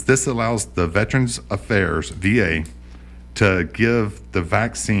does is this allows the Veterans Affairs, VA, to give the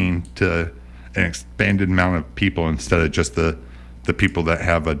vaccine to an expanded amount of people instead of just the people that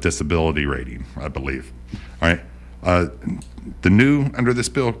have a disability rating, I believe. All right. The new, under this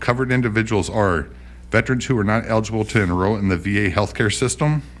bill, covered individuals are veterans who are not eligible to enroll in the VA healthcare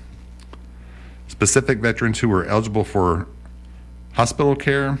system, specific veterans who are eligible for hospital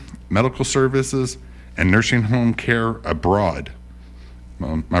care, medical services, and nursing home care abroad.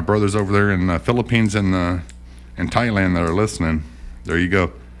 Well, my brothers over there in the Philippines and in Thailand that are listening, there you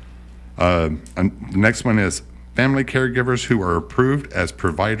go. And the next one is family caregivers who are approved as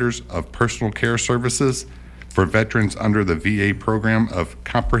providers of personal care services for veterans under the VA program of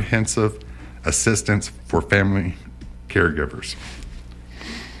comprehensive assistance for family caregivers.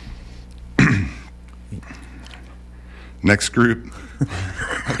 Next group,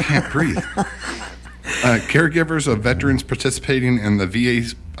 I can't breathe. Caregivers of veterans participating in the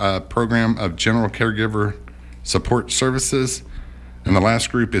VA program of general caregiver support services. And the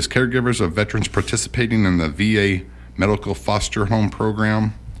last group is caregivers of veterans participating in the VA medical foster home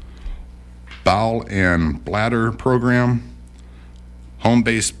program, bowel and bladder program,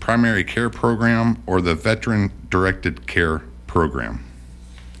 home-based primary care program, or the veteran-directed care program?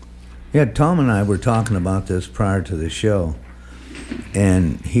 Yeah, Tom and I were talking about this prior to the show,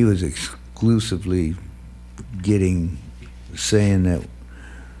 and he was exclusively saying that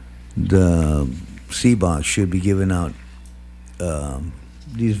the CBOC should be giving out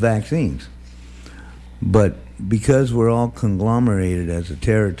these vaccines. But because we're all conglomerated as a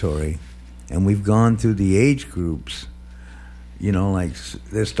territory, and we've gone through the age groups, like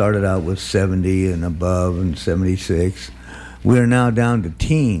they started out with 70 and above and 76. We're now down to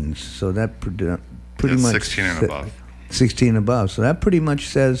teens, so that pretty much 16 and above. 16 and above. So that pretty much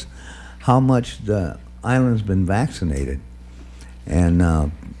says how much the island's been vaccinated.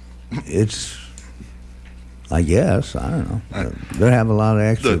 And it's, I guess, I don't know. They have a lot of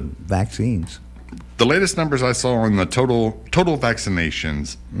extra vaccines. The latest numbers I saw on the total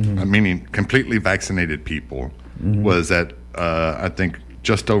vaccinations, meaning completely vaccinated people, was at, I think,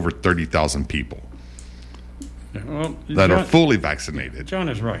 just over 30,000 people that are fully vaccinated. John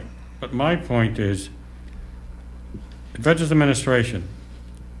is right. But my point is, the Veterans Administration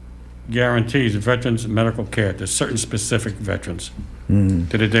guarantees veterans medical care to certain specific veterans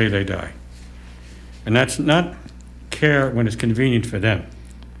to the day they die. And that's not care when it's convenient for them,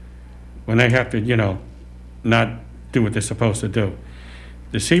 when they have to, not do what they're supposed to do.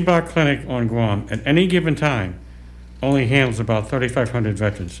 The CBOC clinic on Guam, at any given time, only handles about 3,500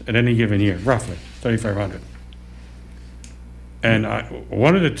 veterans at any given year, roughly 3,500. And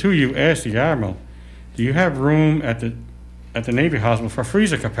one of the two you asked the Admiral, do you have room at the Navy Hospital for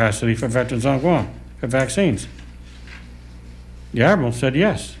freezer capacity for veterans on Guam for vaccines? The Admiral said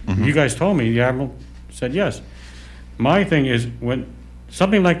yes. You guys told me the Admiral said yes. My thing is, when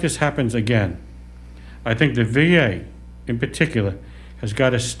something like this happens again, I think the VA in particular has got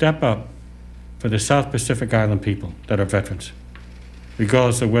to step up for the South Pacific Island people that are veterans,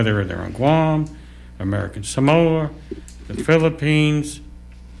 regardless of whether they're on Guam, American Samoa, the Philippines,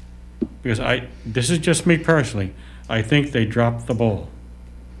 because this is just me personally, I think they dropped the ball.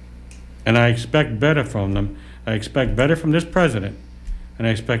 And I expect better from them. I expect better from this president, and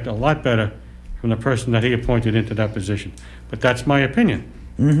I expect a lot better from the person that he appointed into that position. But that's my opinion.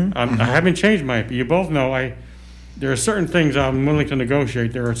 I haven't changed my opinion. You both know there are certain things I'm willing to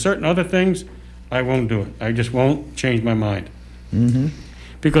negotiate. There are certain other things I won't do it. I just won't change my mind.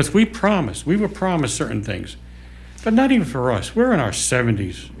 Because we were promised certain things. But not even for us. We're in our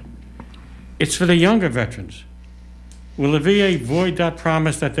 70s. It's for the younger veterans. Will the VA void that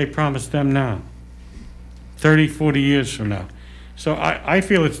promise that they promised them now, 30, 40 years from now? So I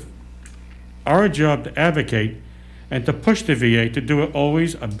feel it's our job to advocate and to push the VA to do it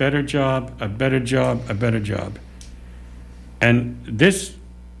always a better job, a better job, a better job. And this,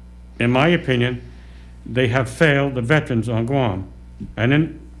 in my opinion, they have failed the veterans on Guam and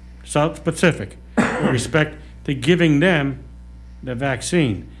in South Pacific with respect to giving them the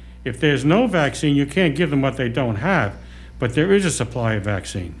vaccine. If there's no vaccine, you can't give them what they don't have, but there is a supply of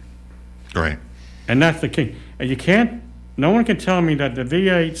vaccine. Right. And that's the key. And no one can tell me that the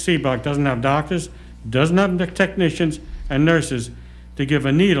VA CBOC doesn't have doctors, doesn't have the technicians and nurses to give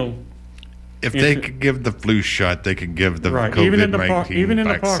a needle. If they could give the flu shot, they could give the right. COVID-19 even in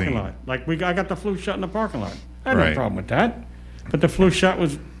vaccine. the parking lot. Like I got the flu shot in the parking lot. I had Right. no problem with that. But the flu shot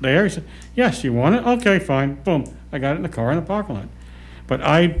was there. He said, yes, you want it? Okay, fine. Boom. I got it in the car in the parking lot. But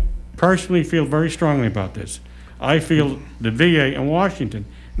I personally feel very strongly about this. I feel the VA in Washington,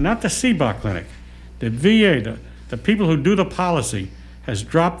 not the CBOC clinic, the VA, the people who do the policy, has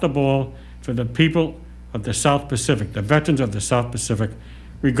dropped the ball for the people of the South Pacific, the veterans of the South Pacific,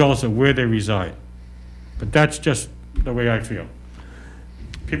 regardless of where they reside. But that's just the way I feel.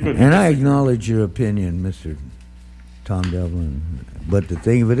 And I acknowledge your opinion, Mr. Tom Devlin. But the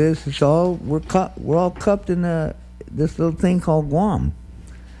thing of it is, we're all cupped in this little thing called Guam.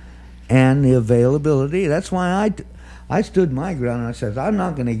 And the availability, that's why I stood my ground and I said, I'm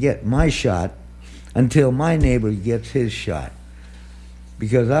not going to get my shot until my neighbor gets his shot.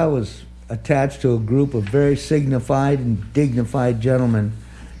 Because I was attached to a group of very signified and dignified gentlemen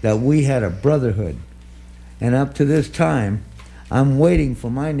that we had a brotherhood. And up to this time, I'm waiting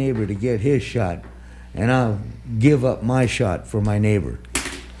for my neighbor to get his shot, and I'll give up my shot for my neighbor.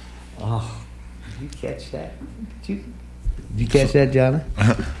 Oh, did you catch that? Did you catch that, Johnna?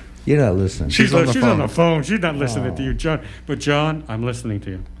 You're not listening. She's on the phone. She's not listening to you, John. But John, I'm listening to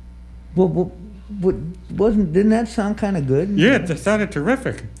you. Well, didn't that sound kind of good? Yeah, it sounded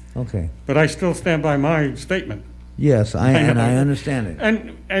terrific. Okay. But I still stand by my statement. Yes, I understand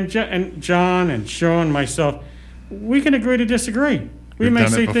it. And John and Shawn, myself, we can agree to disagree. We We've may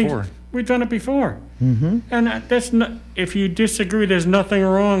done see it before. We've done it before. Mm-hmm. And that's not, if you disagree, there's nothing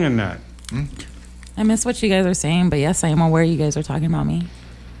wrong in that. I miss what you guys are saying, but yes, I am aware you guys are talking about me.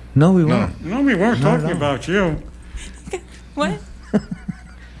 No, we weren't. No, we weren't Not at talking all. about you. What?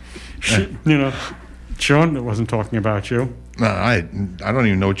 You know, Shawn wasn't talking about you. No, I don't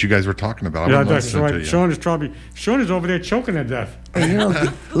even know what you guys were talking about. I Yeah, wasn't that's listening to right. you. Sean is over there choking to death. Hey, you know,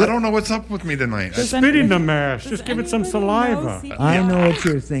 I don't know what's up with me tonight. Spit in the mash. Just give it some saliva. I know what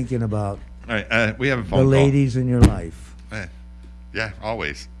you're thinking about. All right, we have a phone The call. ladies in your life. Yeah,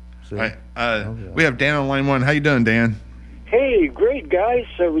 always. See? All right, we have Dan on line 1. How you doing, Dan? Hey, great guys.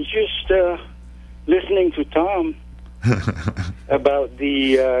 I was just listening to Tom about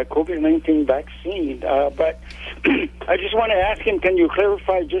the COVID-19 vaccine, but I just want to ask him, can you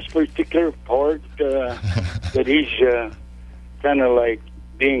clarify just particular part that he's kind of like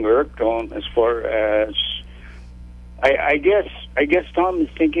being irked on as far as, I guess Tom is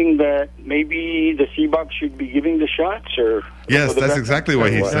thinking that maybe the CBOC should be giving the shots, or Yes, that's exactly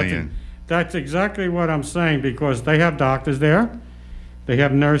what he's saying. That's exactly what I'm saying, because they have doctors there, they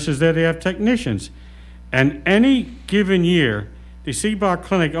have nurses there, they have technicians. And any given year, the CBOC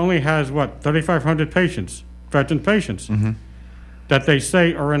clinic only has, 3,500 patients, veteran patients, that they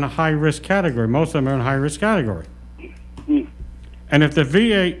say are in a high-risk category. Most of them are in a high-risk category. And if the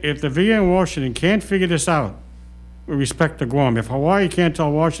VA in Washington can't figure this out with respect to Guam, if Hawaii can't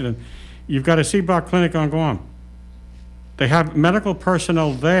tell Washington, you've got a CBOC clinic on Guam. They have medical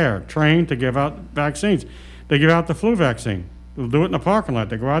personnel there trained to give out vaccines. They give out the flu vaccine. They'll do it in the parking lot.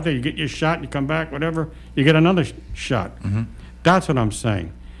 They go out there, you get your shot, you come back, whatever, you get another shot. That's what I'm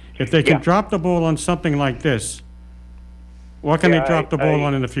saying. If they can drop the ball on something like this, what can they drop the ball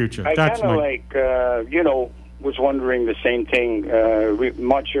on in the future? I That's kind of my... was wondering the same thing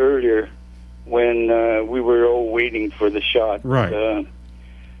much earlier when we were all waiting for the shot. Right.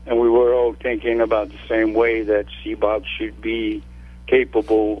 And we were all thinking about the same way that CBOC should be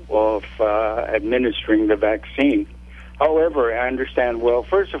capable of administering the vaccine. However, I understand, well,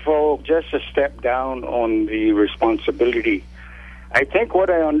 first of all, just a step down on the responsibility. I think what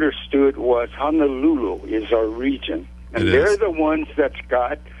I understood was Honolulu is our region, and they're the ones that's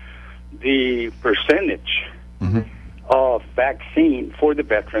got the percentage of vaccine for the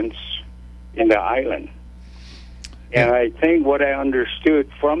veterans in the island. And I think what I understood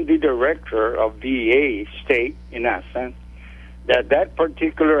from the director of VA state in Asan, that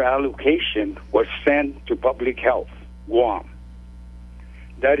particular allocation was sent to public health, Guam.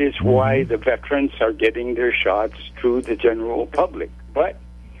 That is why the veterans are getting their shots through the general public. But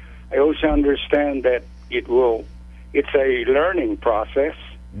I also understand that it's a learning process,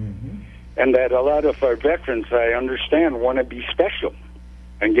 and that a lot of our veterans, I understand, want to be special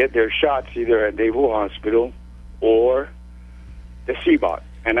and get their shots either at Daewoo Hospital or the CBOC.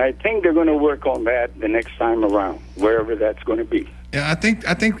 And I think they're going to work on that the next time around, wherever that's going to be. Yeah, I think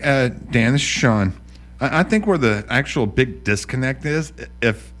Dan, this is Shawn. I think where the actual big disconnect is,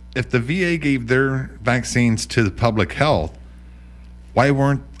 if the VA gave their vaccines to the public health, why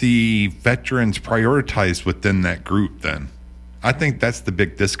weren't the veterans prioritized within that group then? I think that's the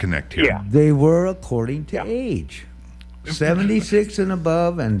big disconnect here. Yeah. They were according to age. 76 and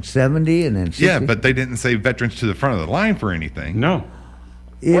above, and 70, and then 60. Yeah, but they didn't say veterans to the front of the line for anything. No.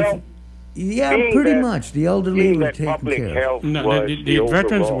 Pretty much. The elderly were taken care of. No, the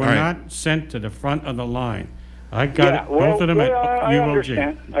veterans were not sent to the front of the line. I got it. Both of them at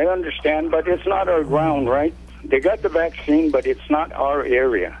UOG. I understand, but it's not our ground, right? They got the vaccine, but it's not our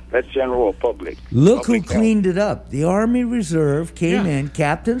area. That's general public. Look who cleaned it up. The Army Reserve came in,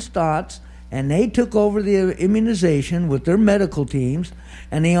 Captain Stotts, and they took over the immunization with their medical teams,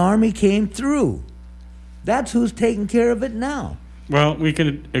 and the Army came through. That's who's taking care of it now. Well, we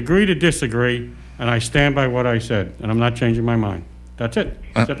can agree to disagree, and I stand by what I said, and I'm not changing my mind. That's it.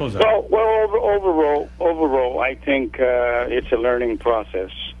 Simple as that. Overall, I think it's a learning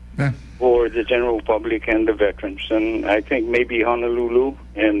process for the general public and the veterans. And I think maybe Honolulu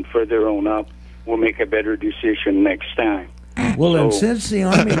and further on up will make a better decision next time. Well, and since the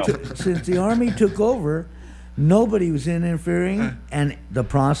Army took over, nobody was interfering, and the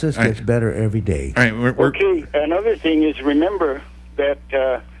process gets better every day. All right, okay, another thing is, remember that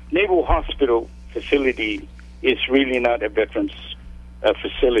Naval Hospital facility is really not a veterans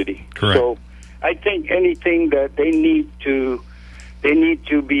facility. Correct. So I think anything that they need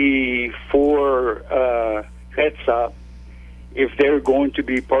to be for heads up if they're going to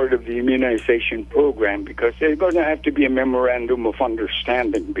be part of the immunization program, because there's going to have to be a memorandum of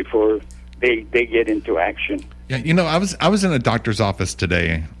understanding before they get into action. Yeah, you know, I was in a doctor's office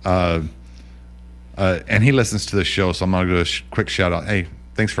today, and he listens to the show, so I'm going to do a quick shout out. Hey,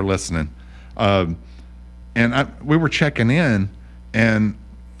 Thanks for listening. And we were checking in, and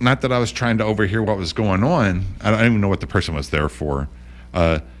not that I was trying to overhear what was going on. I don't even know what the person was there for.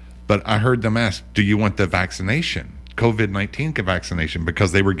 But I heard them ask, do you want the vaccination, COVID-19 vaccination,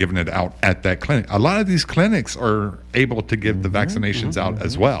 because they were giving it out at that clinic. A lot of these clinics are able to give the vaccinations out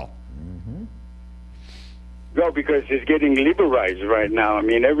as well. Well, because it's getting liberalized right now. I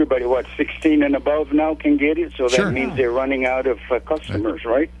mean, everybody, 16 and above now can get it, so that means they're running out of customers,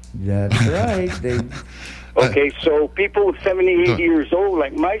 right? That's right. Okay, so people 78 years old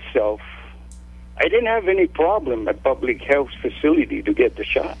like myself, I didn't have any problem at public health facility to get the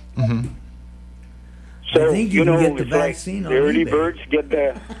shot. So, I think you can get the vaccine like the early birds get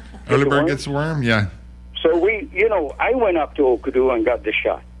the... Early bird gets the worm, yeah. So I went up to Okadu and got the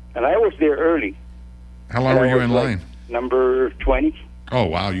shot, and I was there early. How long were you in line? Number 20. Oh,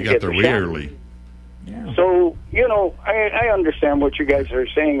 wow, you got there way early. Yeah. So, I understand what you guys are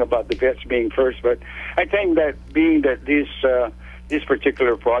saying about the vets being first, but I think that being that this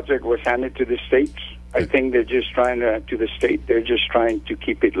particular project was handed to the states, I think they're just trying they're just trying to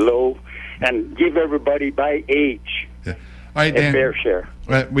keep it low and give everybody by age All right, Dan, a fair share.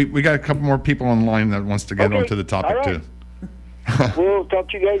 We got a couple more people on line that wants to get onto the topic, too. We'll talk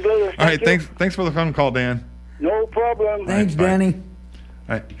to you guys later. All right, thanks for the phone call, Dan. No problem. Thanks, Danny.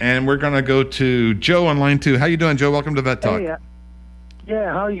 All right, and we're going to go to Joe on line 2. How you doing, Joe? Welcome to Vet Talk. Hey,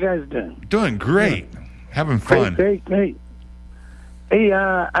 yeah, how you guys doing? Doing great. Having fun. Great. Hey,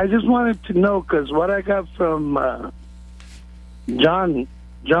 I just wanted to know, because what I got from John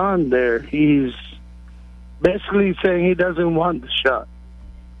there, he's basically saying he doesn't want the shot,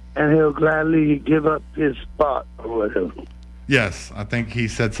 and he'll gladly give up his spot or whatever. Yes, I think he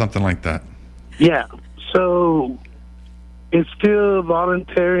said something like that. Yeah, so it's still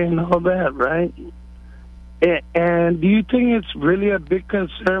voluntary and all that, right? And do you think it's really a big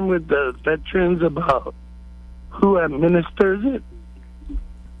concern with the veterans about who administers it?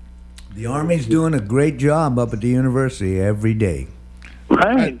 The Army's doing a great job up at the university every day.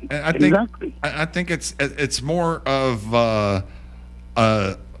 Right. I think, exactly. I think it's more of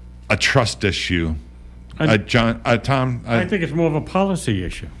a trust issue. Tom, I think it's more of a policy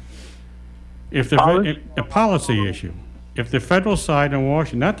issue. A policy issue. If the federal side in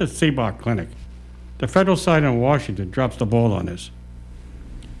Washington, not the CBOC clinic, the federal side in Washington drops the ball on this.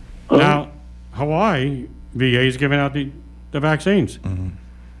 Now, Hawaii VA is giving out the vaccines.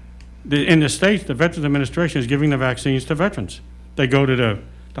 In the states, the Veterans Administration is giving the vaccines to veterans. They go to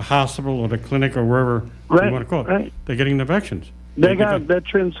the hospital or the clinic or wherever you want to call it. Right. They're getting the vaccines. They got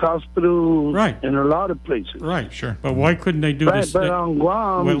veterans hospitals in a lot of places. Right, sure. But why couldn't they do this? But on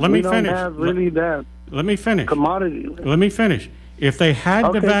Guam, we don't have really that let me finish. Commodity. Let me finish. If they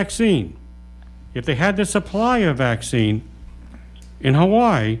had the vaccine, if they had the supply of vaccine in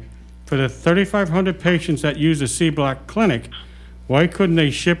Hawaii for the 3,500 patients that use the C-Block clinic, why couldn't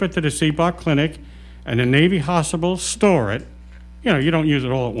they ship it to the C-Block clinic and the Navy hospital store it? You don't use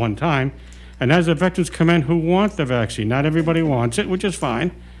it all at one time. And as the veterans come in who want the vaccine, not everybody wants it, which is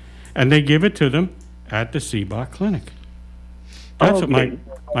fine, and they give it to them at the C-Block clinic. That's what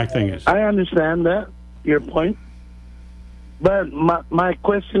my thing is. I understand that, your point. But my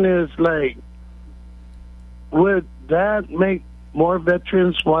question is, would that make more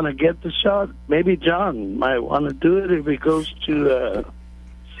veterans want to get the shot? Maybe John might want to do it if he goes to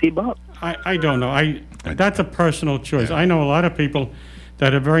CBOC. I don't know. That's a personal choice. I know a lot of people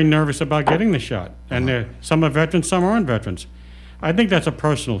that are very nervous about getting the shot. And some are veterans, some aren't veterans. I think that's a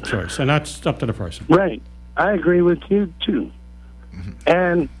personal choice, and that's up to the person. Right. I agree with you, too.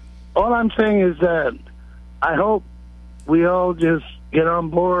 And all I'm saying is that I hope we all just get on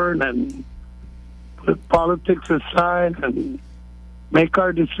board and put politics aside and make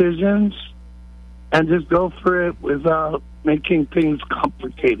our decisions and just go for it without making things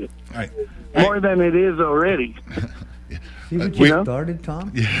complicated. More than it is already. See what you started,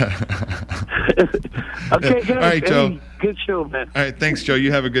 Tom? Yeah. Okay, guys. All right, Joe. Hey, good show, man. All right, thanks, Joe.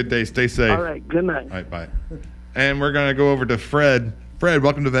 You have a good day. Stay safe. All right, good night. All right, bye. And we're going to go over to Fred. Fred,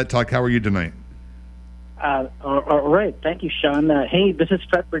 welcome to Vet Talk. How are you tonight? All right. Thank you, Shawn. Hey, this is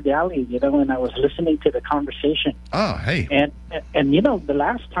Fred Bergali, and I was listening to the conversation. Oh, hey. And the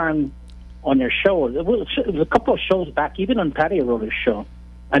last time on your show, it was a couple of shows back, even on Patty Roller's show,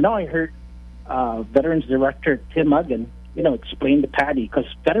 I know I heard Veterans Director Tim Uggan, explain to Patty, because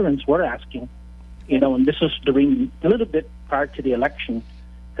veterans were asking, and this was during a little bit prior to the election,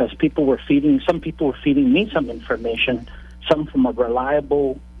 because some people were feeding me some information, some from a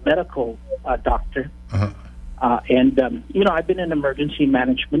reliable medical doctor. And I've been in emergency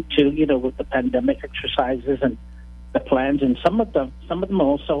management too, with the pandemic exercises, and the plans, and some of them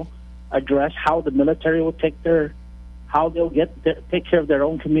also address how the military will take care of their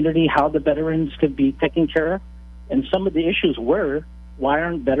own community, how the veterans could be taken care of, and some of the issues were, why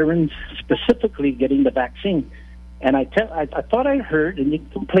aren't veterans specifically getting the vaccine? And I thought I heard, and you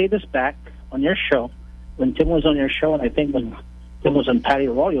can play this back on your show, when Tim was on your show, and I think when Tim was on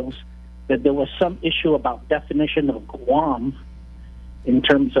Patio Royals, that there was some issue about definition of Guam in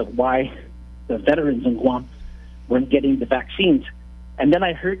terms of why the veterans in Guam weren't getting the vaccines. And then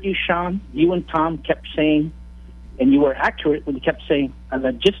I heard you, Shawn, you and Tom kept saying, and you were accurate when you kept saying,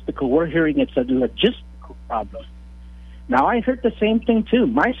 we're hearing it's a logistical problem. Now, I heard the same thing, too.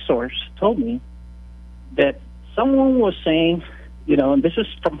 My source told me that someone was saying, and this is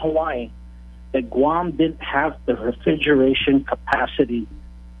from Hawaii, that Guam didn't have the refrigeration capacity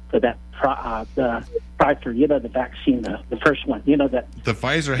for that, the vaccine, the first one, that... The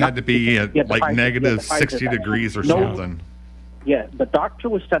Pfizer had to be at negative 60 degrees or something. Yeah, the doctor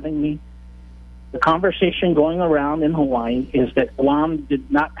was telling me the conversation going around in Hawaii is that Guam did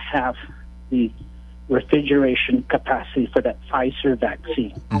not have the refrigeration capacity for that Pfizer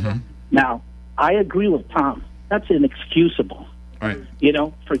vaccine. Mm-hmm. Now, I agree with Tom. That's inexcusable. Right.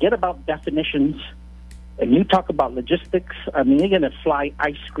 Forget about definitions. And you talk about logistics. I mean, you're going to fly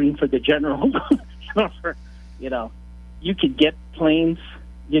ice cream for the general. You could get planes.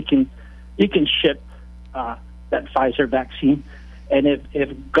 You can ship that Pfizer vaccine. And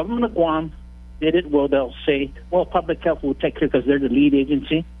if government of Guam did it, well, they'll say, well, public health will take care because they're the lead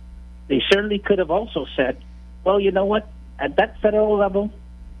agency. They certainly could have also said, well, you know what? At that federal level,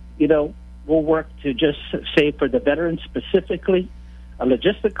 we'll work to just say for the veterans specifically, a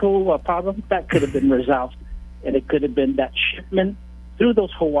logistical problem that could have been resolved, and it could have been that shipment through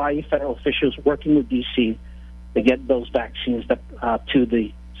those Hawaii federal officials working with D.C. to get those vaccines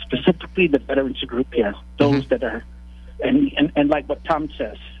to specifically the veterans group here, those that are, and like what Tom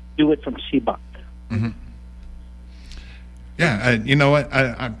says, do it from CBOC. Mm-hmm. Yeah, you know what?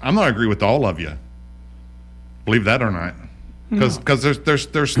 I'm going to agree with all of you. Believe that or not, because there's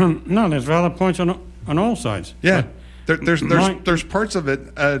there's valid points on all sides. Yeah, there's parts of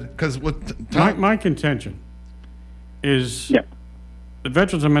it because with my contention is the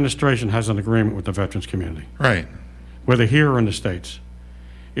Veterans Administration has an agreement with the veterans community, right? Whether here or in the States,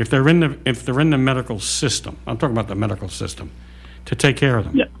 if they're in the medical system, I'm talking about the medical system, to take care of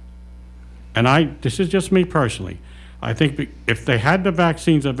them. Yeah. And this is just me personally. I think if they had the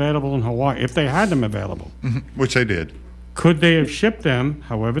vaccines available in Hawaii, if they had them available, which they did, could they have shipped them,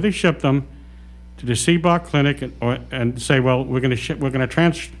 however they shipped them, to the CBOC clinic and say, well, we're going to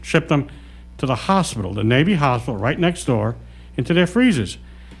transship them to the hospital, the Navy hospital right next door, into their freezers,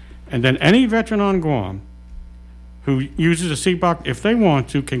 and then any veteran on Guam who uses a CBOC, if they want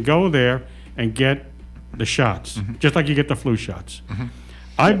to, can go there and get the shots, just like you get the flu shots.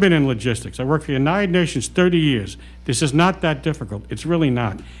 I've been in logistics. I worked for the United Nations 30 years. This is not that difficult. It's really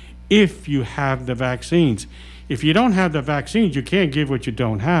not. If you have the vaccines. If you don't have the vaccines, you can't give what you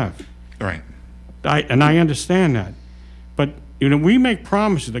don't have. Right. I understand that. But, we make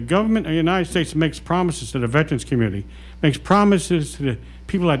promises. The government of the United States makes promises to the veterans community, makes promises to the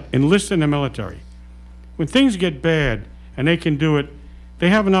people that enlist in the military. When things get bad and they can do it, they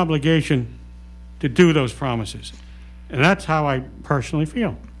have an obligation to do those promises. And that's how I personally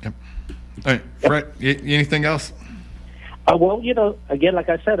feel. Yep. All right, Fred, anything else? Well, again, like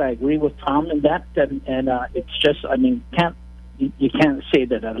I said, I agree with Tom in that, and it's just, you can't say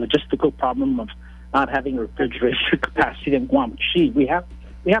that a logistical problem of not having refrigeration capacity in Guam. We have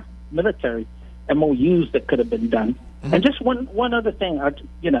military MOUs that could have been done. And just one other thing,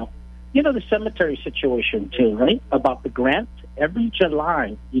 the cemetery situation too, right? About the grant. Every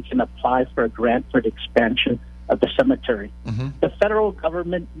July, you can apply for a grant for the expansion of the cemetery. The federal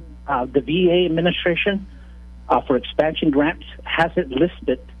government, the VA administration, for expansion grants has it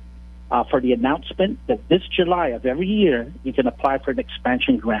listed for the announcement that this July of every year you can apply for an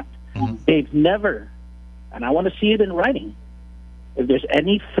expansion grant. They've never, and I want to see it in writing, if there's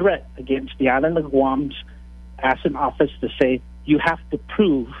any threat against the island of Guam's asset office to say you have to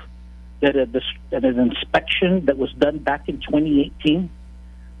prove that an inspection that was done back in 2018,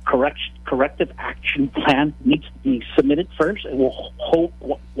 corrective action plan needs to be submitted first. It will hold,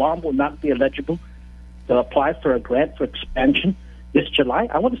 Guam will not be eligible to apply for a grant for expansion this July.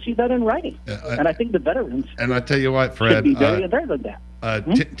 I want to see that in writing. And I think the veterans and I tell you what, Fred, should be very aware of that.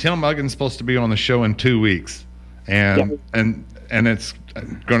 Tim Muggin's supposed to be on the show in 2 weeks, and it's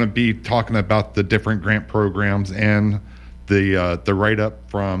going to be talking about the different grant programs and the write-up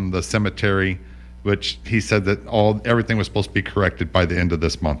from the cemetery, which he said that everything was supposed to be corrected by the end of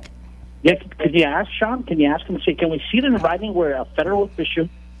this month. Yeah, could you ask Shawn? Can you ask him? Say, can we see it in writing where a federal official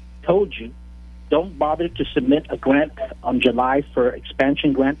told you, don't bother to submit a grant on July for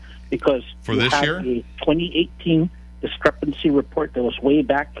expansion grant because for you this have year? a 2018 discrepancy report that was way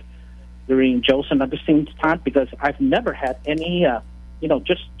back during Joe San Augustino's time. Because I've never had any,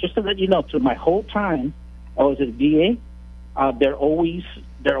 just to let you know, through my whole time I was at VA, they're always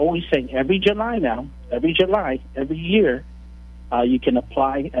saying every year. You can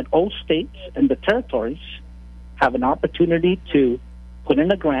apply, and all states and the territories have an opportunity to put in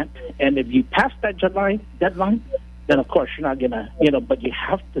a grant. And if you pass that July deadline, then of course you're not gonna, but you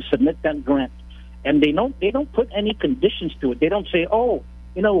have to submit that grant. And they don't put any conditions to it. They don't say, 2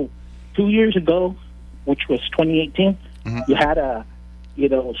 years ago, which was 2018, you had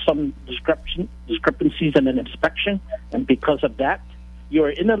some discrepancies in an inspection, and because of that, you're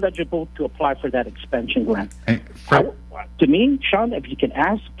ineligible to apply for that expansion grant. To me, Shawn, if you can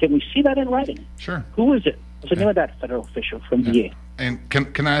ask, can we see that in writing? Sure. Who is it? What's the name of that federal official from VA? And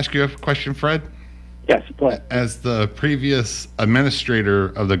can I ask you a question, Fred? Yes, go ahead. As the previous administrator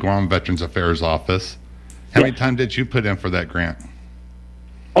of the Guam Veterans Affairs Office, how many times did you put in for that grant?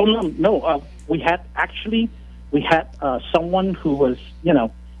 Oh, no. We had someone who was,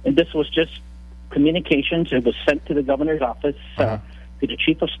 and this was just communications. It was sent to the governor's office, to the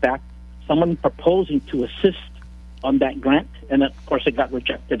chief of staff, someone proposing to assist on that grant, and of course it got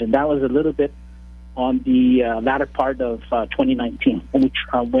rejected. And that was a little bit on the latter part of 2019,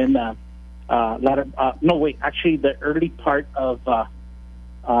 the early part of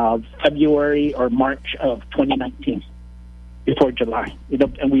February or March of 2019, before July.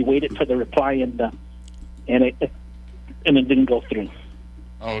 And we waited for the reply, and it didn't go through.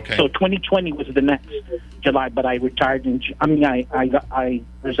 Oh, okay. So 2020 was the next July, but I retired I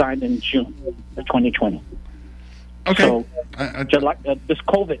resigned in June of 2020. Okay. So July, this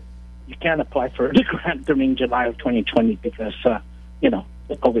COVID, you can't apply for the grant during July of 2020 because the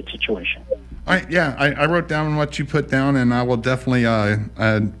COVID situation. All right. Yeah, I wrote down what you put down, and I will definitely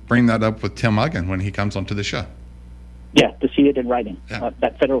bring that up with Tim Uggan when he comes onto the show. Yeah, to see it in writing. Yeah.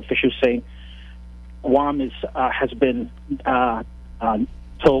 That federal official saying Guam has been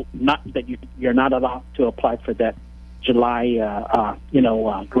told not that you're not allowed to apply for that July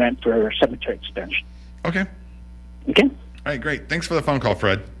grant for cemetery expansion. Okay. Okay. All right, great. Thanks for the phone call,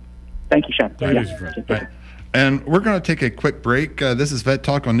 Fred. Thank you, Shawn. Thank you, Fred. Right. And we're going to take a quick break. This is Vet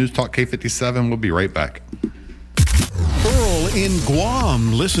Talk on NewsTalk K57. We'll be right back. Earl in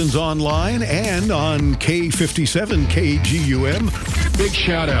Guam listens online and on K57 KGUM. Big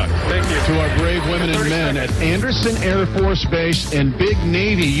shout out to our brave women and men at Anderson Air Force Base and Big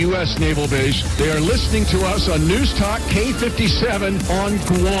Navy U.S. Naval Base. They are listening to us on NewsTalk K57 on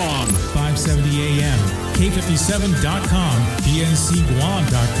Guam. 570 AM, K57.com,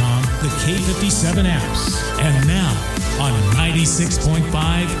 PNCGuam.com, the K57 apps. And now on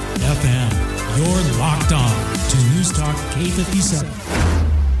 96.5 FM, you're locked on to NewsTalk K57.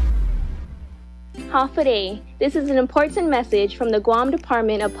 Hafaday. This is an important message from the Guam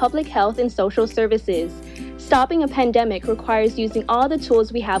Department of Public Health and Social Services. Stopping a pandemic requires using all the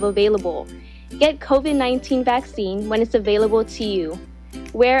tools we have available. Get COVID-19 vaccine when it's available to you.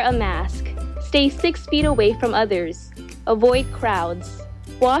 Wear a mask. Stay 6 feet away from others. Avoid crowds.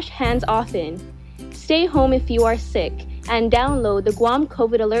 Wash hands often. Stay home if you are sick, and download the Guam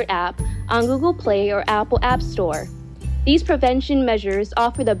COVID Alert app on Google Play or Apple App Store. These prevention measures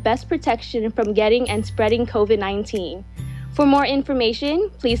offer the best protection from getting and spreading COVID-19. For more information,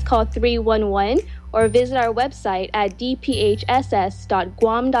 please call 311 or visit our website at dphss.guam.gov.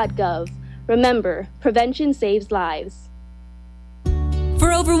 Remember, prevention saves lives.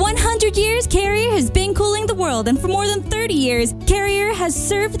 For over 100 years, Carrier has been cooling the world, and for more than 30 years, Carrier has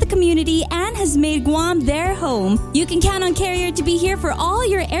served the community and has made Guam their home. You can count on Carrier to be here for all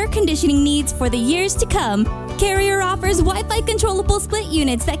your air conditioning needs for the years to come. Carrier offers Wi-Fi controllable split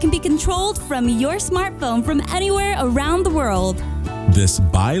units that can be controlled from your smartphone from anywhere around the world. This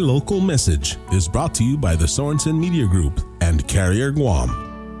Buy Local message is brought to you by the Sorensen Media Group and Carrier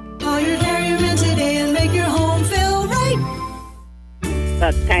Guam. Call your Carrier man today and make your home feel right.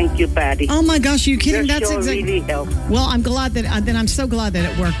 Thank you, Patty. Oh my gosh, are you kidding? Your That's show exactly. really helped. Well, I'm glad that. Then I'm so glad that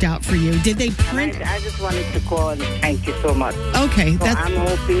it worked out for you. Did they print? I just wanted to call and thank you so much. Okay, so I'm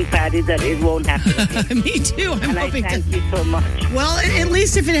hoping, Patty, that it won't happen. Me too. I'm hoping. I thank you so much. Well, at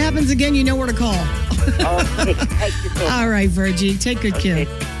least if it happens again, you know where to call. Okay, thank you so much. All right, Virgie, take good care.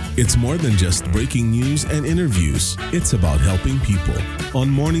 It's more than just breaking news and interviews. It's about helping people. On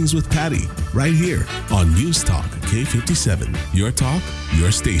Mornings with Patty, right here on NewsTalk K57. Your talk,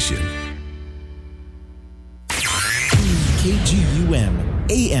 your station. KGUM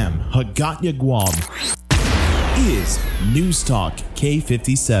AM Hagåtña Guam is NewsTalk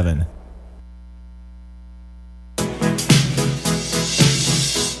K57.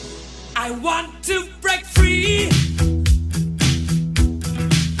 I want to break free.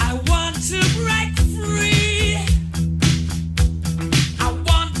 I want to break free. I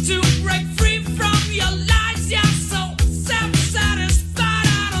want to break free from your lies. You're so self-satisfied.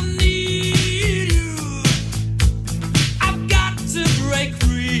 I don't need you. I've got to break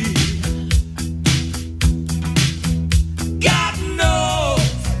free. God knows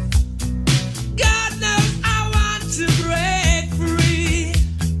I want to break free.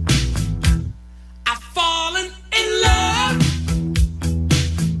 I've fallen in love.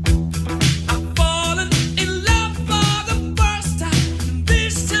 I've fallen in love for the first time. And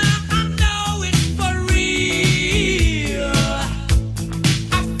this time I know it's for real.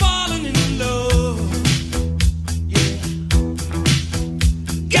 I've fallen in love. Yeah.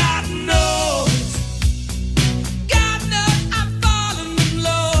 God knows I've fallen in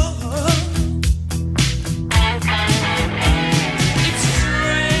love. It's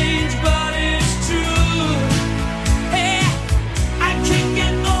strange, but it's true. Hey, I can't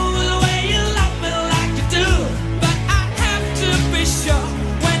get over the way you love me like you do. But I have to be sure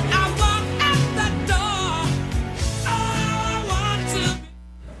when I walk out the door. Oh, I want to be.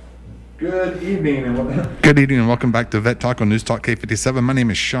 Good evening and welcome back to Vet Talk on News Talk K57. My name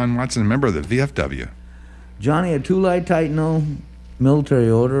is Shawn Watson, a member of the VFW. Johnny, a two-light Taitano, military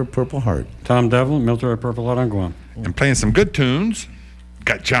order, Purple Heart. Tom Devlin, military Purple Heart on Guam. And playing some good tunes,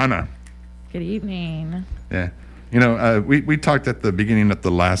 got Johnna. Good evening. Yeah. You know, we talked at the beginning at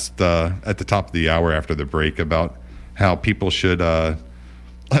the top of the hour after the break about how people should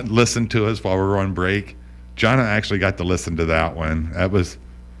listen to us while we're on break. Johnna actually got to listen to that one. That was,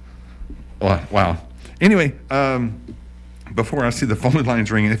 wow. Anyway, before I see the phone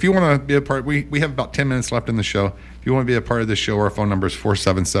lines ringing, if you want to be a part, we have about 10 minutes left in the show. If you want to be a part of the show, our phone number is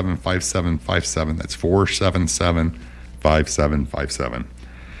 477-5757. That's 477-5757.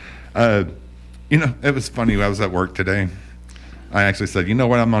 You know, it was funny. I was at work today. I actually said, you know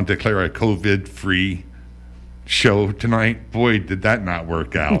what? I'm going to declare a COVID-free show tonight. Boy, did that not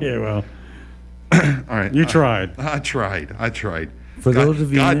work out. Yeah, well. All right. You tried. I tried. For those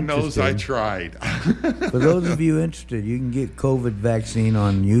of you God interested, knows I tried. For those of you interested, you can get COVID vaccine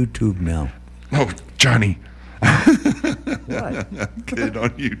on YouTube now. Oh, Johnny. What? Get on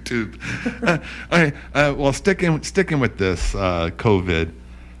YouTube. All right. Well, sticking with this COVID,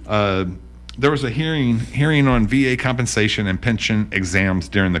 there was a hearing on VA compensation and pension exams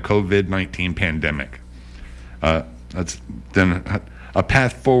during the COVID-19 pandemic. That's then a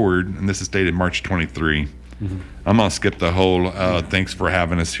path forward, and this is dated March 23. Mm-hmm. I'm going to skip the whole thanks for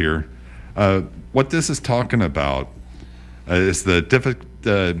having us here. What this is talking about is the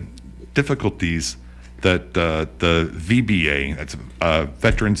difficulties that the VBA, that's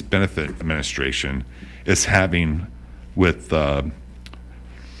Veterans Benefit Administration, is having with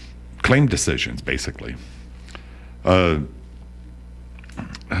claim decisions, basically. Some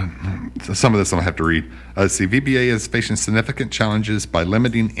of this I'll have to read. VBA is facing significant challenges by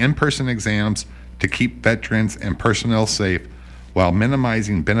limiting in-person exams to keep veterans and personnel safe while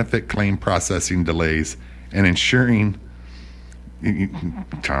minimizing benefit claim processing delays and ensuring,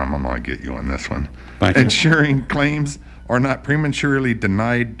 Tom, I'm going to get you on this one, ensuring claims are not prematurely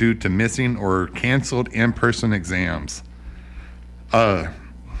denied due to missing or canceled in-person exams.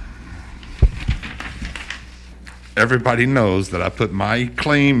 Everybody knows that I put my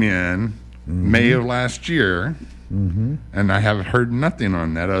claim in May of last year, and I have heard nothing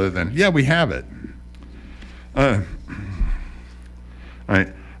on that other than, yeah, we have it. All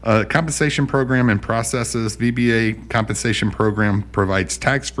right. Compensation program and processes. VBA compensation program provides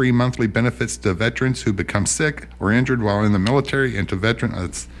tax-free monthly benefits to veterans who become sick or injured while in the military, and to veterans.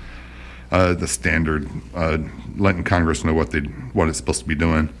 It's the standard, letting Congress know what it's supposed to be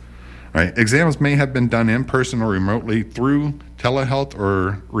doing. All right. Exams may have been done in person or remotely through telehealth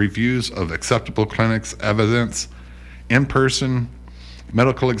or reviews of acceptable clinics, evidence, in-person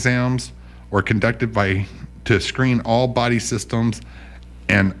medical exams, or conducted to screen all body systems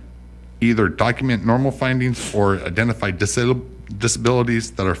and either document normal findings or identify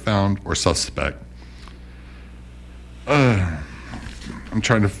disabilities that are found or suspect. I'm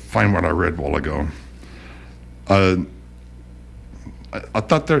trying to find what I read a while ago. I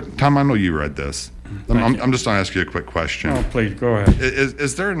thought Tom, I know you read this. I'm just going to ask you a quick question. Oh, please, go ahead.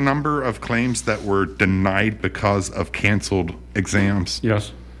 Is there a number of claims that were denied because of canceled exams?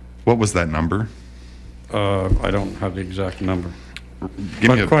 Yes. What was that number? I don't have the exact number.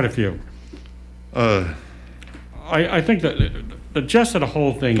 But quite a few. I think that the gist of the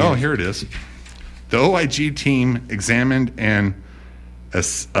whole thing Oh, is... here it is. The OIG team examined a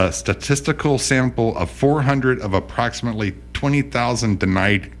statistical sample of 400 of approximately 20,000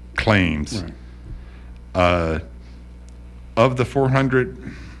 denied claims. Right. Of the 400,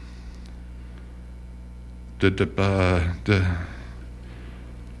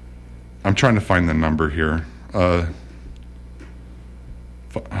 I'm trying to find the number here. High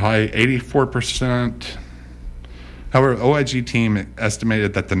 84%. However, OIG team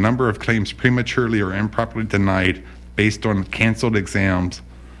estimated that the number of claims prematurely or improperly denied based on canceled exams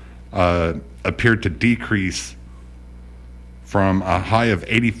appeared to decrease from a high of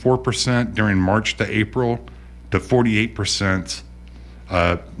 84% during March to April to 48%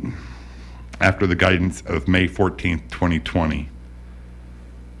 after the guidance of May 14th, 2020.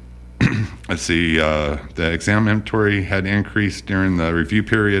 Let's see, the exam inventory had increased during the review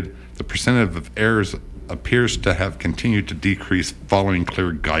period. The percentage of errors appears to have continued to decrease following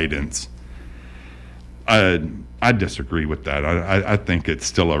clear guidance. I disagree with that. I think it's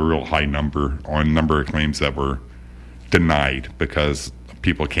still a real high number on number of claims that were denied because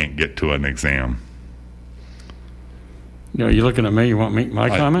people can't get to an exam. You know, you're looking at me. You want my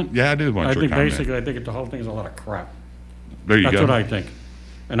comment? Yeah, I do want your comment. Basically, I think the whole thing is a lot of crap. There you go. That's what I think.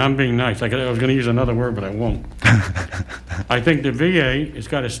 And I'm being nice. I was going to use another word, but I won't. I think the VA has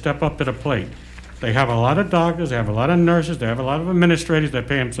got to step up to the plate. They have a lot of doctors, they have a lot of nurses, they have a lot of administrators. They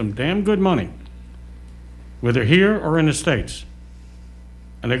pay them some damn good money, whether here or in the States.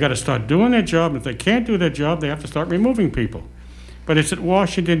 And they've got to start doing their job. If they can't do their job, they have to start removing people. But it's at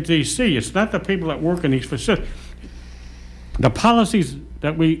Washington, D.C. It's not the people that work in these facilities. The policies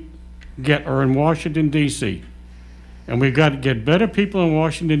that we get are in Washington, D.C. And we've got to get better people in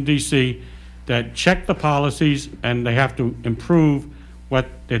Washington, D.C. that check the policies, and they have to improve what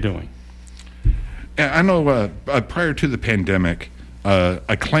they're doing. I know prior to the pandemic,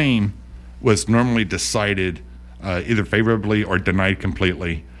 a claim was normally decided either favorably or denied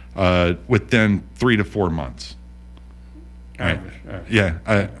completely within 3 to 4 months. Right?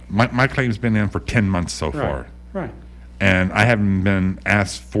 Yeah, my claim's been in for 10 months so far. Right. And I haven't been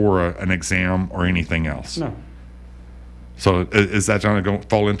asked for an exam or anything else. No. So is that going to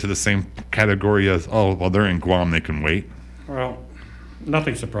fall into the same category as, oh, well, they're in Guam, they can wait? Well,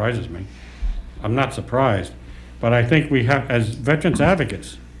 nothing surprises me. I'm not surprised. But I think we have, as veterans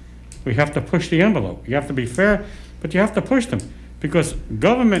advocates, we have to push the envelope. You have to be fair, but you have to push them. Because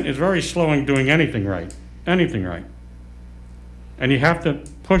government is very slow in doing anything right. Anything right. And you have to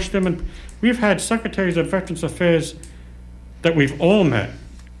push them. And we've had secretaries of Veterans Affairs that we've all met.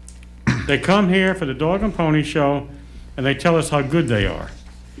 They come here for the dog and pony show, and they tell us how good they are,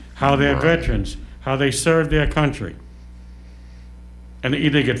 how they're veterans, how they serve their country. And they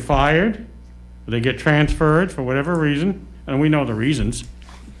either get fired, or they get transferred for whatever reason, and we know the reasons.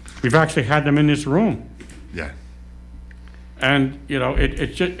 We've actually had them in this room. Yeah. And, you know,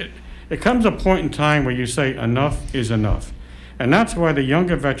 it comes a point in time where you say enough is enough. And that's why the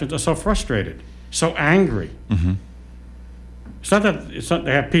younger veterans are so frustrated, so angry. Mm-hmm. It's not that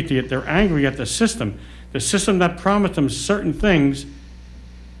they have PTSD, they're angry at the system. The system that promised them certain things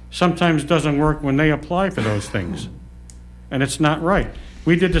sometimes doesn't work when they apply for those things. And it's not right.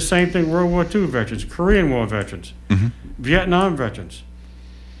 We did the same thing, World War II veterans, Korean War veterans, Vietnam veterans.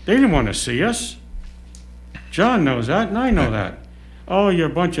 They didn't want to see us. John knows that, and I know that. Oh, you're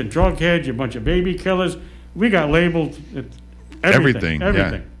a bunch of drug heads, you're a bunch of baby killers. We got labeled everything.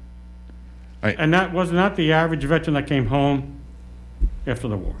 Yeah. And that was not the average veteran that came home after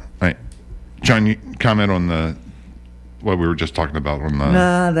the war. Right. John, you comment on what we were just talking about on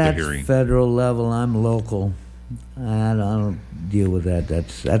the hearing. That's federal level. I'm local. I don't deal with that.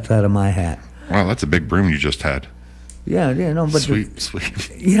 That's out of my hat. Wow, that's a big broom you just had. Yeah, no, but sweet.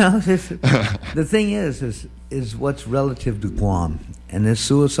 You know, the thing is what's relative to Guam, and this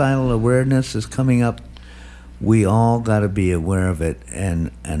suicidal awareness is coming up. We all got to be aware of it,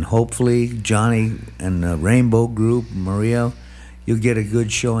 and hopefully Johnny and the Rainbow Group, Maria, you'll get a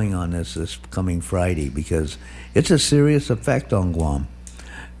good showing on this coming Friday, because it's a serious effect on Guam,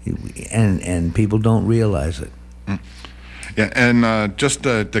 and people don't realize it. Yeah, and just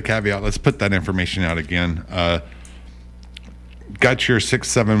the caveat, let's put that information out again. Got Your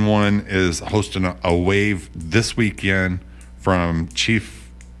 671 is hosting a wave this weekend from Chief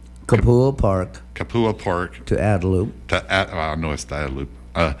Kapua Park to Adelup. No, it's to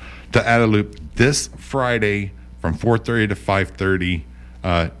Adelup this Friday from 4:30 to 5:30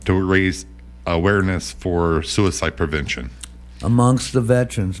 to raise awareness for suicide prevention. Amongst the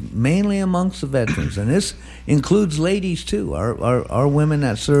veterans, mainly amongst the veterans. And this includes ladies too. Our women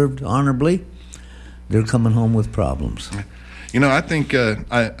that served honorably, they're coming home with problems. I think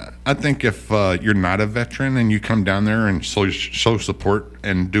I think if you're not a veteran and you come down there and show support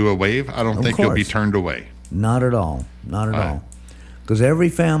and do a wave, I don't think you'll be turned away. Not at all. Not at all. Because every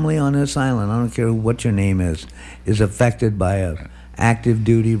family on this island, I don't care what your name is affected by a active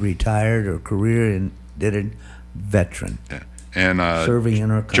duty, retired, or career-ended veteran. Yeah. And serving in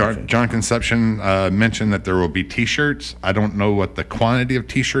our country. John Conception mentioned that there will be T-shirts. I don't know what the quantity of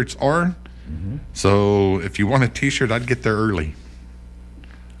T-shirts are. Mm-hmm. So if you want a T-shirt, I'd get there early.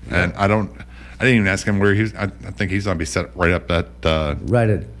 Yeah. And I didn't even ask him where he's. I think he's going to be set right up at right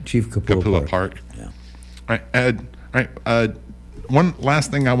at Chief Kapua Park. Yeah. All right. One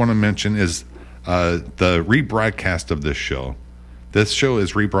last thing I want to mention is the rebroadcast of this show. This show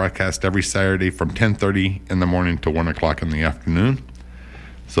is rebroadcast every Saturday from 10:30 in the morning to 1 o'clock in the afternoon.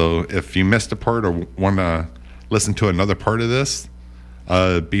 So if you missed a part or want to listen to another part of this,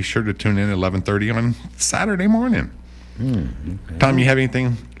 be sure to tune in at 11:30 on Saturday morning. Okay. Tom, you have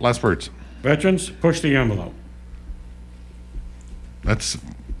anything? Last words. Veterans, push the envelope. That's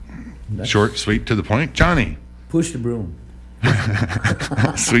short, sweet, to the point. Johnny. Push the broom.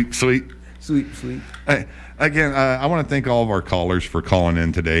 Sweet. Again, I want to thank all of our callers for calling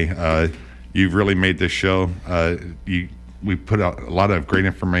in today. You've really made this show. We put out a lot of great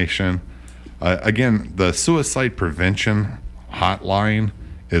information. Again, the suicide prevention hotline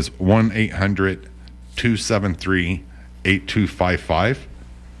is 1-800-273-8255.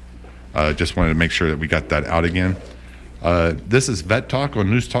 Just wanted to make sure that we got that out again. This is Vet Talk on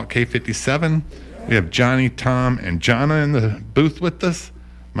NewsTalk K57. We have Johnny, Tom, and Johnna in the booth with us.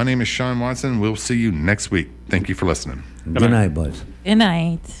 My name is Shawn Watson. We'll see you next week. Thank you for listening. Good night, boys. Good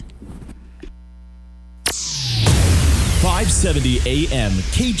night. 570 AM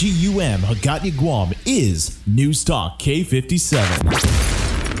KGUM Hagåtña, Guam is NewsTalk K57.